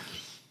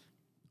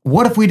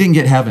 What if we didn't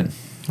get heaven?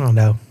 Oh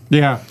no.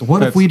 Yeah.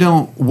 What if we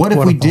don't? What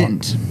if we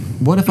didn't?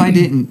 What if I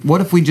didn't?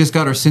 What if we just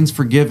got our sins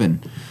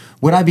forgiven?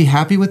 Would I be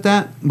happy with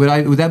that?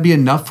 Would that be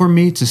enough for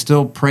me to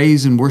still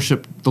praise and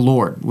worship the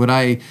Lord? Would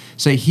I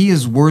say he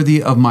is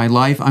worthy of my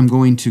life? I'm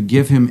going to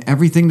give him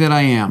everything that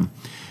I am,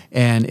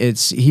 and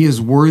he is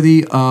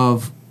worthy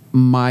of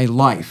my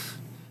life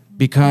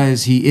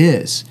because he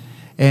is.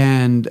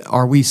 And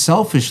are we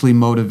selfishly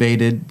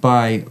motivated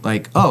by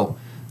like, oh,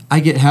 I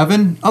get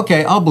heaven?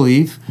 Okay, I'll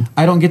believe.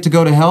 I don't get to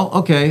go to hell?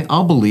 Okay,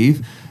 I'll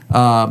believe.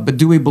 But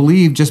do we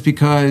believe just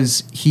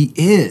because he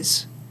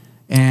is?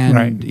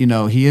 And,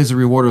 he is a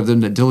rewarder of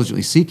them that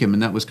diligently seek him.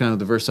 And that was kind of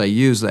the verse I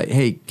used, that,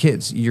 hey,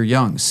 kids, you're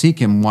young. Seek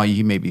him while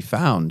he may be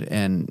found.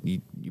 And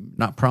you're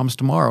not promised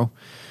tomorrow.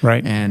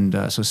 Right. And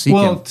so seek him.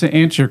 Well, to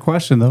answer your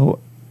question, though,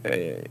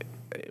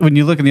 when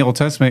you look in the Old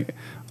Testament,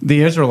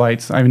 the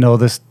Israelites, I know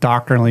this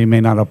doctrinally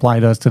may not apply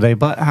to us today,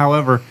 but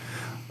however,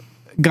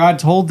 God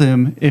told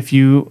them, if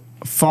you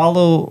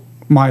follow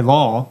my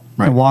law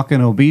and walk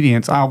in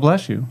obedience, I'll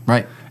bless you.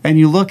 Right. And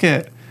you look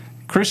at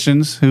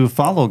Christians who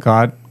follow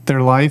God,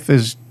 their life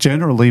is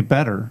generally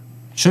better.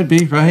 Should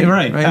be, right?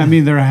 Right. I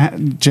mean, they're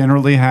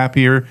generally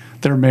happier.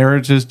 Their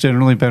marriage is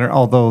generally better,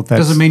 although that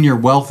doesn't mean you're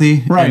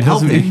wealthy and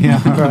healthy.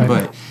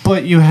 Yeah.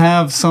 But you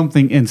have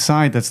something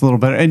inside that's a little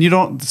better.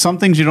 And some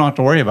things you don't have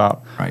to worry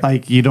about. Right.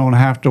 Like you don't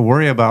have to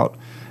worry about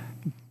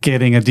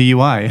getting a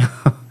DUI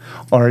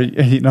or,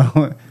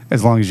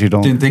 as long as you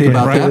don't. Didn't think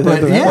about that,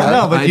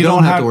 but but you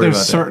don't have to worry about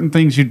certain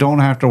things you don't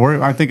have to worry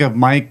about. I think of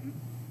my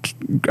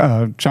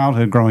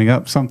childhood growing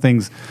up, some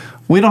things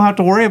we don't have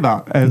to worry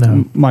about,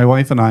 my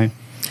wife and I.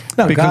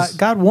 No,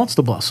 God wants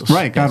to bless us.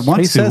 Right, God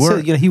wants he to.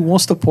 Says that, He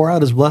wants to pour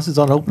out His blessings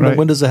on open the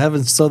windows of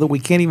heaven so that we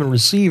can't even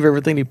receive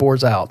everything He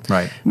pours out.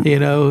 Right.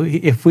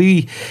 If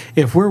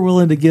we're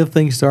willing to give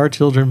things to our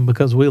children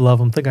because we love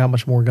them, think how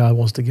much more God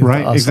wants to give to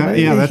us.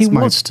 Exactly. Yeah, that's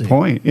my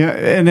point. Yeah,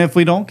 and if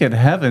we don't get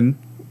heaven,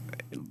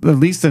 at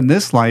least in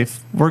this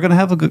life, we're going to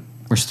have a good.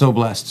 We're still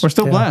blessed. We're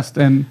still blessed,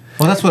 and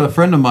that's what a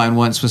friend of mine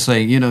once was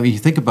saying. You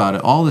think about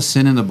it, all the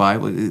sin in the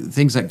Bible,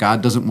 things that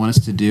God doesn't want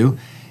us to do.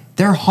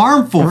 They're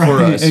harmful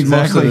for us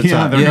most of the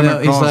time.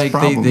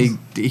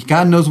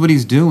 God knows what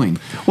He's doing.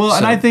 Well,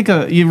 and I think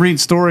you read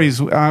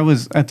stories. I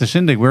was at the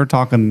shindig. We were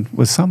talking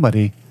with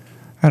somebody.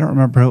 I don't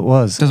remember who it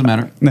was. Doesn't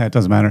matter. No, it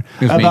doesn't matter.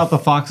 About the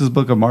Fox's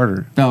Book of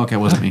Martyr. Oh, okay, it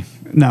wasn't me.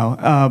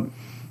 No.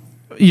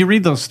 You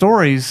read those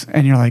stories,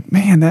 and you're like,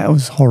 man, that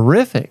was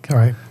horrific. All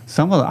right.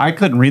 I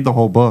couldn't read the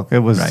whole book. It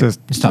was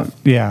it's tough.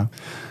 Yeah.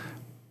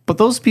 But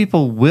those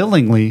people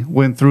willingly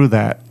went through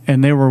that,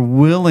 and they were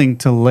willing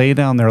to lay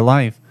down their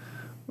life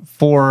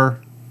for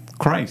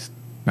Christ.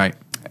 Right.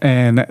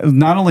 And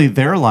not only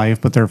their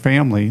life, but their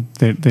family.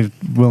 They're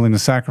willing to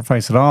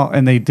sacrifice it all.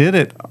 And they did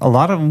it, a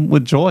lot of them,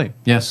 with joy.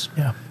 Yes.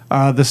 Yeah.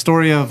 The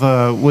story of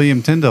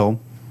William Tyndale,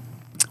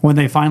 when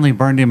they finally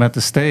burned him at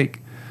the stake,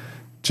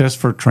 just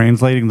for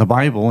translating the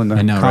Bible. And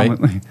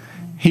right?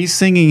 He's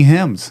singing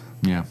hymns.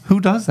 Yeah. Who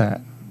does that?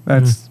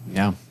 That's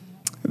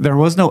There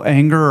was no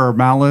anger or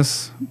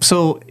malice.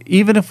 So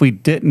even if we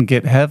didn't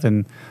get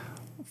heaven,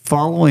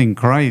 following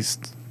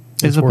Christ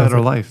is a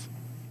better life.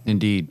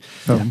 Indeed.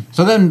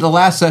 So then the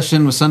last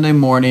session was Sunday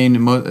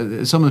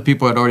morning. Some of the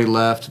people had already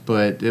left,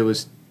 but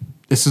this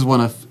is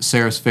one of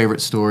Sarah's favorite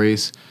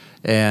stories.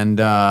 And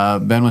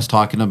Ben was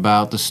talking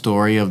about the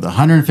story of the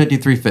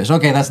 153 fish.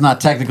 Okay, that's not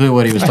technically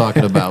what he was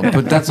talking about,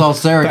 but that's all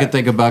Sarah could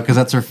think about because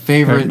that's her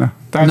favorite number.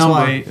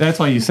 That's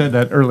why you said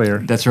that earlier.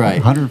 That's right.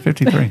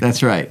 153.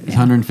 That's right.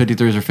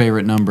 153 is her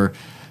favorite number.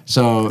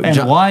 So,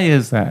 and why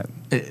is that?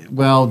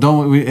 Well,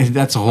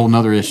 that's a whole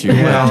nother issue.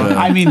 Yeah. But,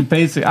 I mean,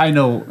 basically, I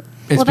know.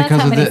 It's that's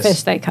because how of many this.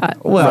 fish they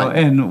caught. Well,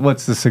 and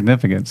what's the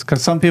significance?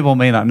 Because some people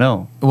may not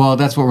know. Well,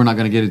 that's what we're not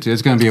going to get into.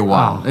 It's going to be a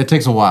while. It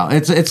takes a while.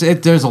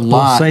 There's a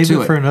lot. Save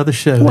to it for another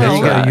show. There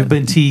you go. You've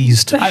been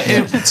teased.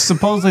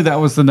 Supposedly that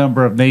was the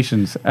number of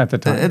nations at the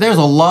time. There's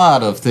a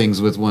lot of things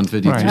with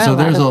 153. Right.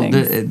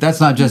 So that's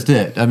not just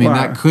it. I mean,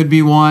 that could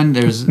be one.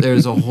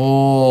 There's a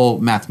whole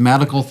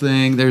mathematical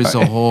thing. There's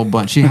a whole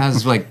bunch. She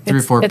has like 3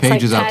 or 4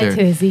 pages like out there.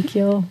 To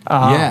Ezekiel.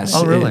 Yes.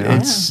 Oh, really?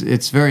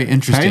 It's very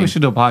interesting. Hey, we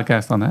should do a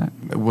podcast on that.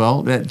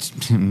 Well,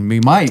 we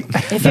might.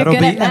 If That'll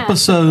you're good be at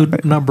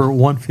episode number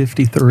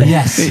 153.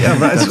 Yes.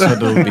 That's what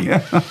it'll be.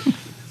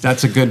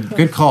 That's a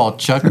good call,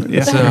 Chuck.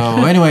 Yeah.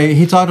 So anyway,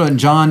 he talked about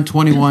John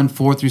 21,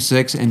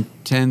 4-6 and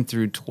 10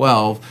 through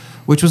 12,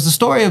 which was the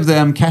story of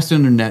them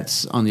casting their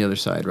nets on the other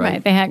side, right?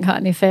 Right. They hadn't caught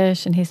any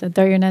fish, and he said,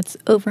 throw your nets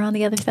over on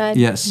the other side.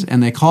 Yes.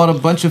 And they caught a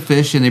bunch of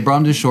fish, and they brought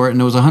them to shore, and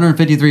there was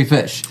 153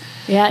 fish.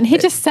 Yeah, and he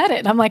just said it.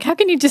 And I'm like, how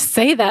can you just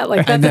say that?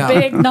 Like, that's a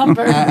big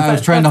number. I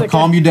was trying to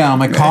calm you down. I'm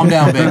like, calm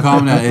down, Ben,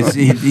 calm down.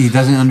 He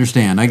doesn't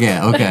understand. I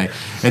get it. Okay,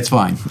 it's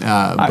fine.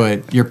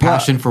 But your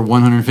passion for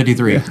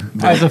 153.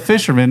 As a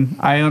fisherman,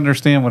 I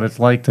understand what it's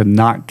like to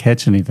not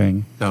catch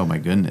anything. Oh, my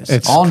goodness.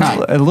 It's all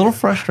night. A little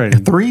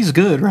frustrating. 3's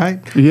good, right?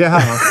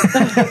 Yeah.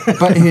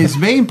 But his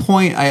main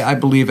point, I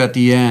believe, at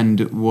the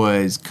end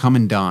was come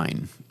and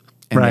dine.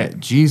 And that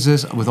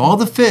Jesus, with all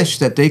the fish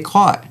that they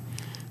caught,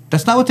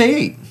 that's not what they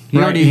ate. He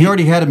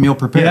already had a meal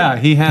prepared. Yeah,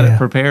 he had it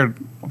prepared.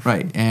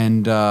 Right,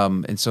 and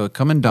so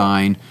come and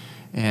dine,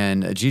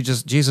 and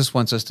Jesus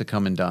wants us to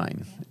come and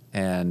dine,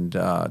 and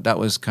that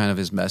was kind of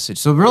his message.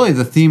 So really,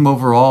 the theme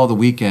overall of the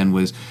weekend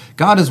was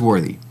God is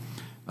worthy.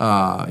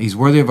 He's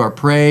worthy of our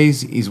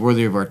praise. He's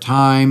worthy of our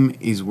time.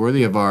 He's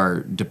worthy of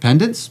our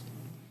dependence.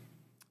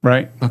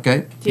 Right.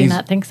 Okay. Do you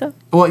not think so?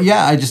 Well,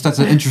 yeah. That's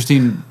an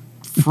interesting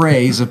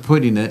phrase of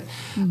putting it.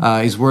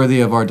 He's worthy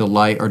of our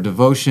delight, our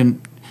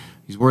devotion.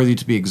 He's worthy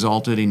to be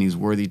exalted, and he's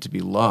worthy to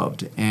be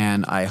loved.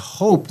 And I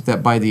hope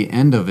that by the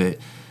end of it,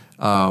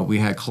 we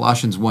had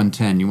Colossians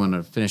 1:10. You want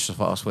to finish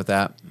us with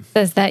that? It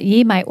says that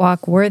ye might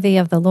walk worthy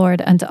of the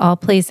Lord unto all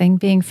pleasing,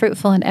 being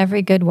fruitful in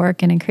every good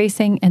work and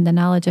increasing in the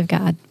knowledge of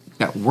God.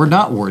 Now, we're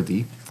not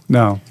worthy.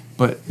 No.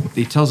 But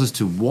he tells us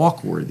to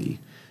walk worthy,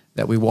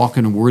 that we walk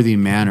in a worthy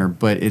manner,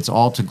 but it's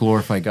all to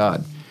glorify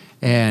God.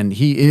 and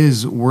He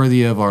is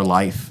worthy of our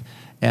life.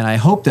 And I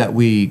hope that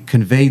we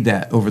conveyed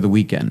that over the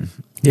weekend.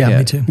 Yeah,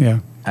 me too. Yeah,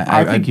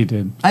 I think you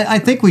did. I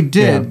think we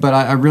did, but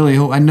I really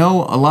hope. I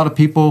know a lot of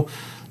people.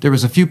 There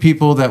was a few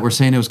people that were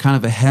saying it was kind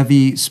of a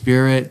heavy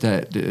spirit,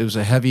 that it was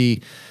a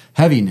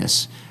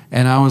heaviness.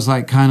 And I was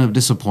like kind of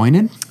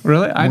disappointed.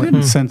 Really? I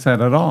didn't sense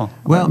that at all.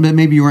 Well,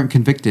 maybe you weren't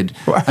convicted.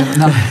 I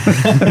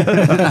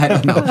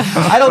don't know.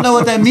 I don't know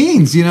what that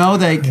means, you know?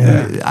 Like,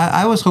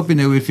 I was hoping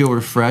they would feel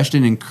refreshed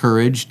and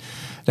encouraged.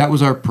 That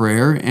was our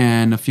prayer.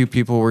 And a few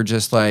people were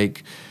just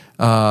like,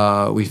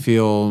 we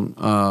feel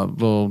a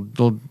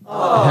little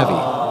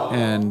heavy.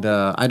 And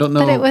I don't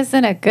know. But it was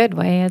in a good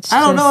way. I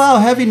don't know how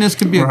heaviness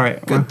can be a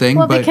good thing.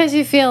 Well, because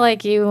you feel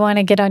like you want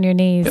to get on your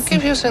knees. You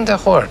keep using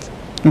the word.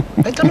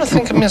 I don't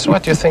think it means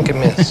what you think it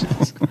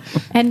means.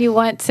 And you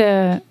want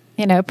to,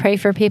 pray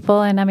for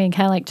people. And I mean,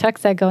 kind of like Chuck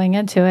said, going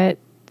into it,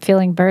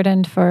 feeling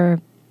burdened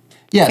for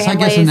families I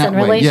guess in that and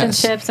way,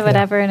 relationships and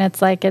whatever. And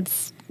it's like,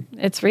 it's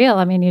real.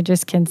 I mean, you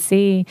just can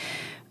see,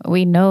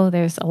 we know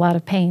there's a lot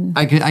of pain.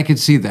 I could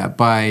see that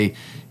by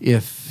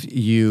if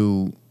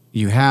you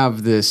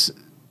have this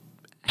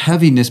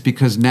heaviness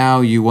because now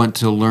you want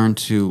to learn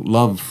to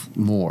love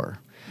more.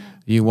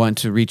 You want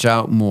to reach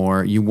out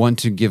more. You want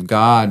to give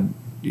God,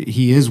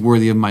 He is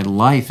worthy of my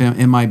life.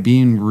 Am I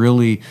being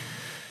really,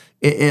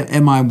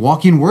 am I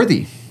walking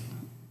worthy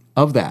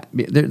of that?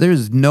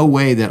 There's no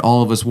way that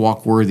all of us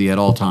walk worthy at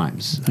all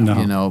times.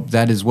 No.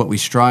 That is what we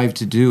strive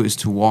to do, is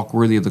to walk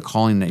worthy of the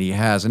calling that He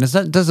has. And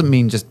that doesn't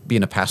mean just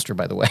being a pastor,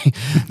 by the way,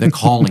 the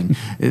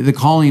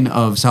calling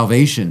of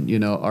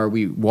salvation. Are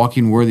we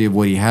walking worthy of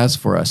what He has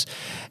for us?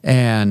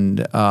 And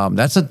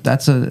that's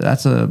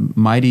a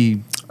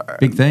mighty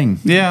big thing.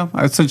 Yeah,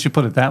 since you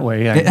put it that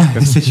way, I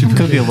guess it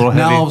could be a little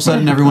heavy. Now all of a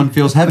sudden everyone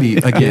feels heavy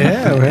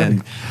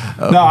again.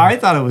 No, I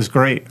thought it was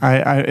great.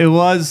 It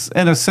was,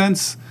 in a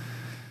sense,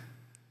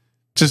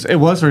 it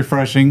was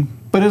refreshing,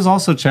 but it was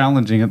also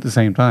challenging at the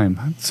same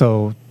time.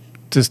 So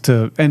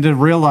to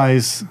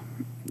realize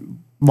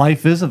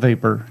life is a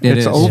vapor.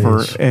 It's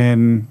over.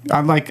 And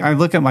I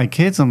look at my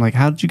kids, I'm like,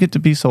 how did you get to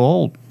be so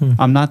old?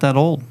 I'm not that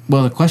old.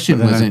 Well, the question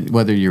wasn't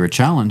whether you were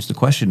challenged. The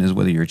question is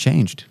whether you were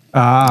changed.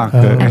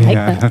 Good.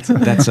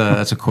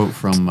 That's a quote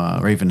from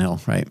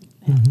Ravenhill, right?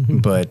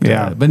 But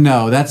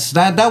no,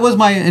 that was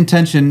my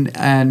intention,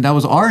 and that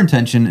was our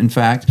intention, in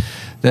fact,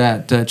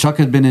 that Chuck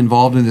had been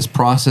involved in this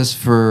process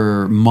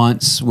for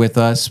months with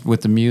us,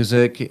 with the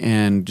music,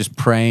 and just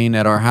praying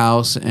at our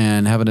house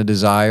and having a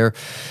desire.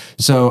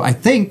 So I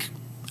think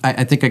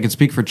I could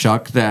speak for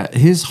Chuck that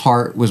his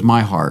heart was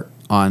my heart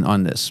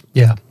on this.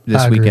 Yeah,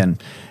 this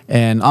weekend.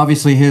 And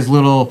obviously his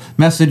little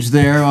message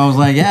there, I was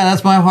like, yeah,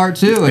 that's my heart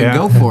too, and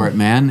go for it,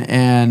 man.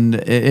 And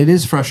it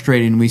is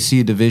frustrating. We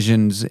see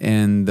divisions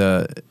in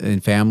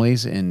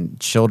families and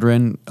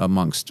children,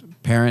 amongst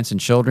parents and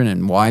children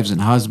and wives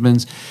and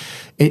husbands.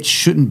 It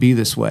shouldn't be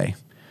this way.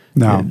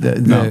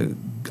 No.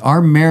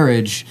 Our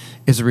marriage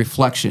is a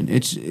reflection.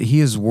 He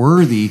is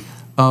worthy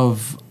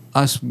of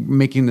us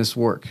making this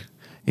work.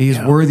 He is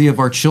worthy of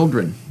our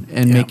children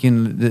and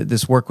making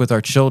this work with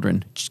our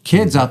children.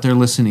 Kids out there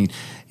listening,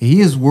 He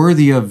is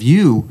worthy of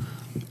you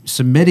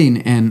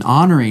submitting and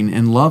honoring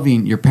and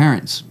loving your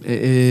parents.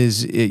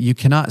 You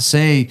cannot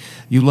say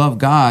you love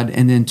God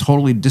and then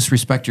totally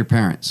disrespect your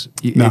parents.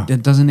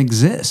 It doesn't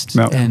exist.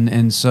 No.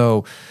 And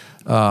so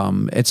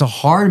it's a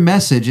hard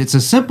message. It's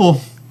a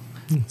simple,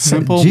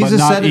 Jesus but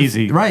not said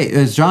easy. Right.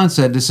 As John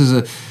said, this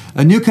is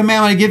a new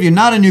commandment I give you,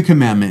 not a new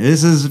commandment.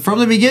 This is from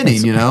the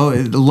beginning,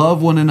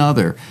 love one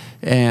another.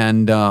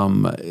 And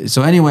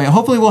so anyway,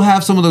 hopefully we'll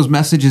have some of those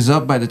messages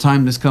up by the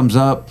time this comes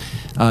up.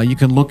 You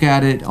can look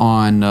at it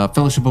on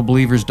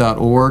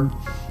fellowshipofbelievers.org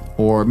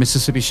or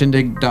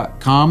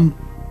MississippiShindig.com,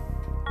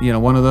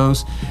 one of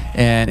those.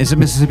 And is it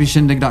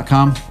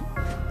MississippiShindig.com?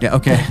 Yeah,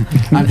 okay.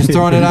 I'm just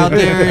throwing it out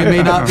there. It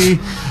may not be.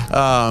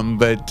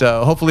 But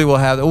hopefully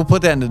we'll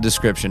put that in the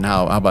description.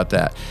 How about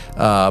that?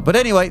 But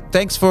anyway,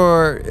 thanks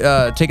for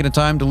taking the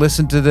time to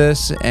listen to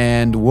this,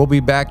 and we'll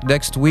be back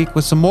next week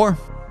with some more.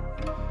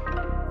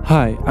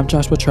 Hi, I'm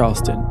Joshua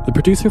Charleston, the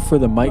producer for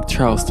The Mike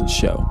Charleston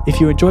Show. If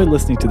you enjoyed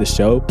listening to the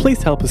show,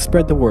 please help us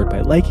spread the word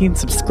by liking,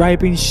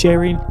 subscribing,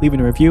 sharing, leaving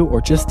a review,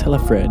 or just tell a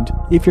friend.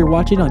 If you're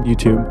watching on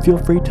YouTube, feel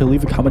free to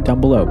leave a comment down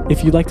below.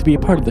 If you'd like to be a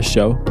part of the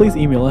show, please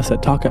email us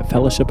at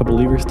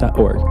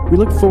talk@fellowshipofbelievers.org. We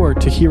look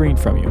forward to hearing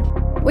from you.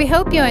 We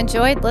hope you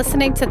enjoyed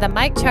listening to The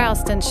Mike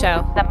Charleston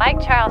Show. The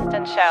Mike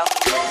Charleston Show.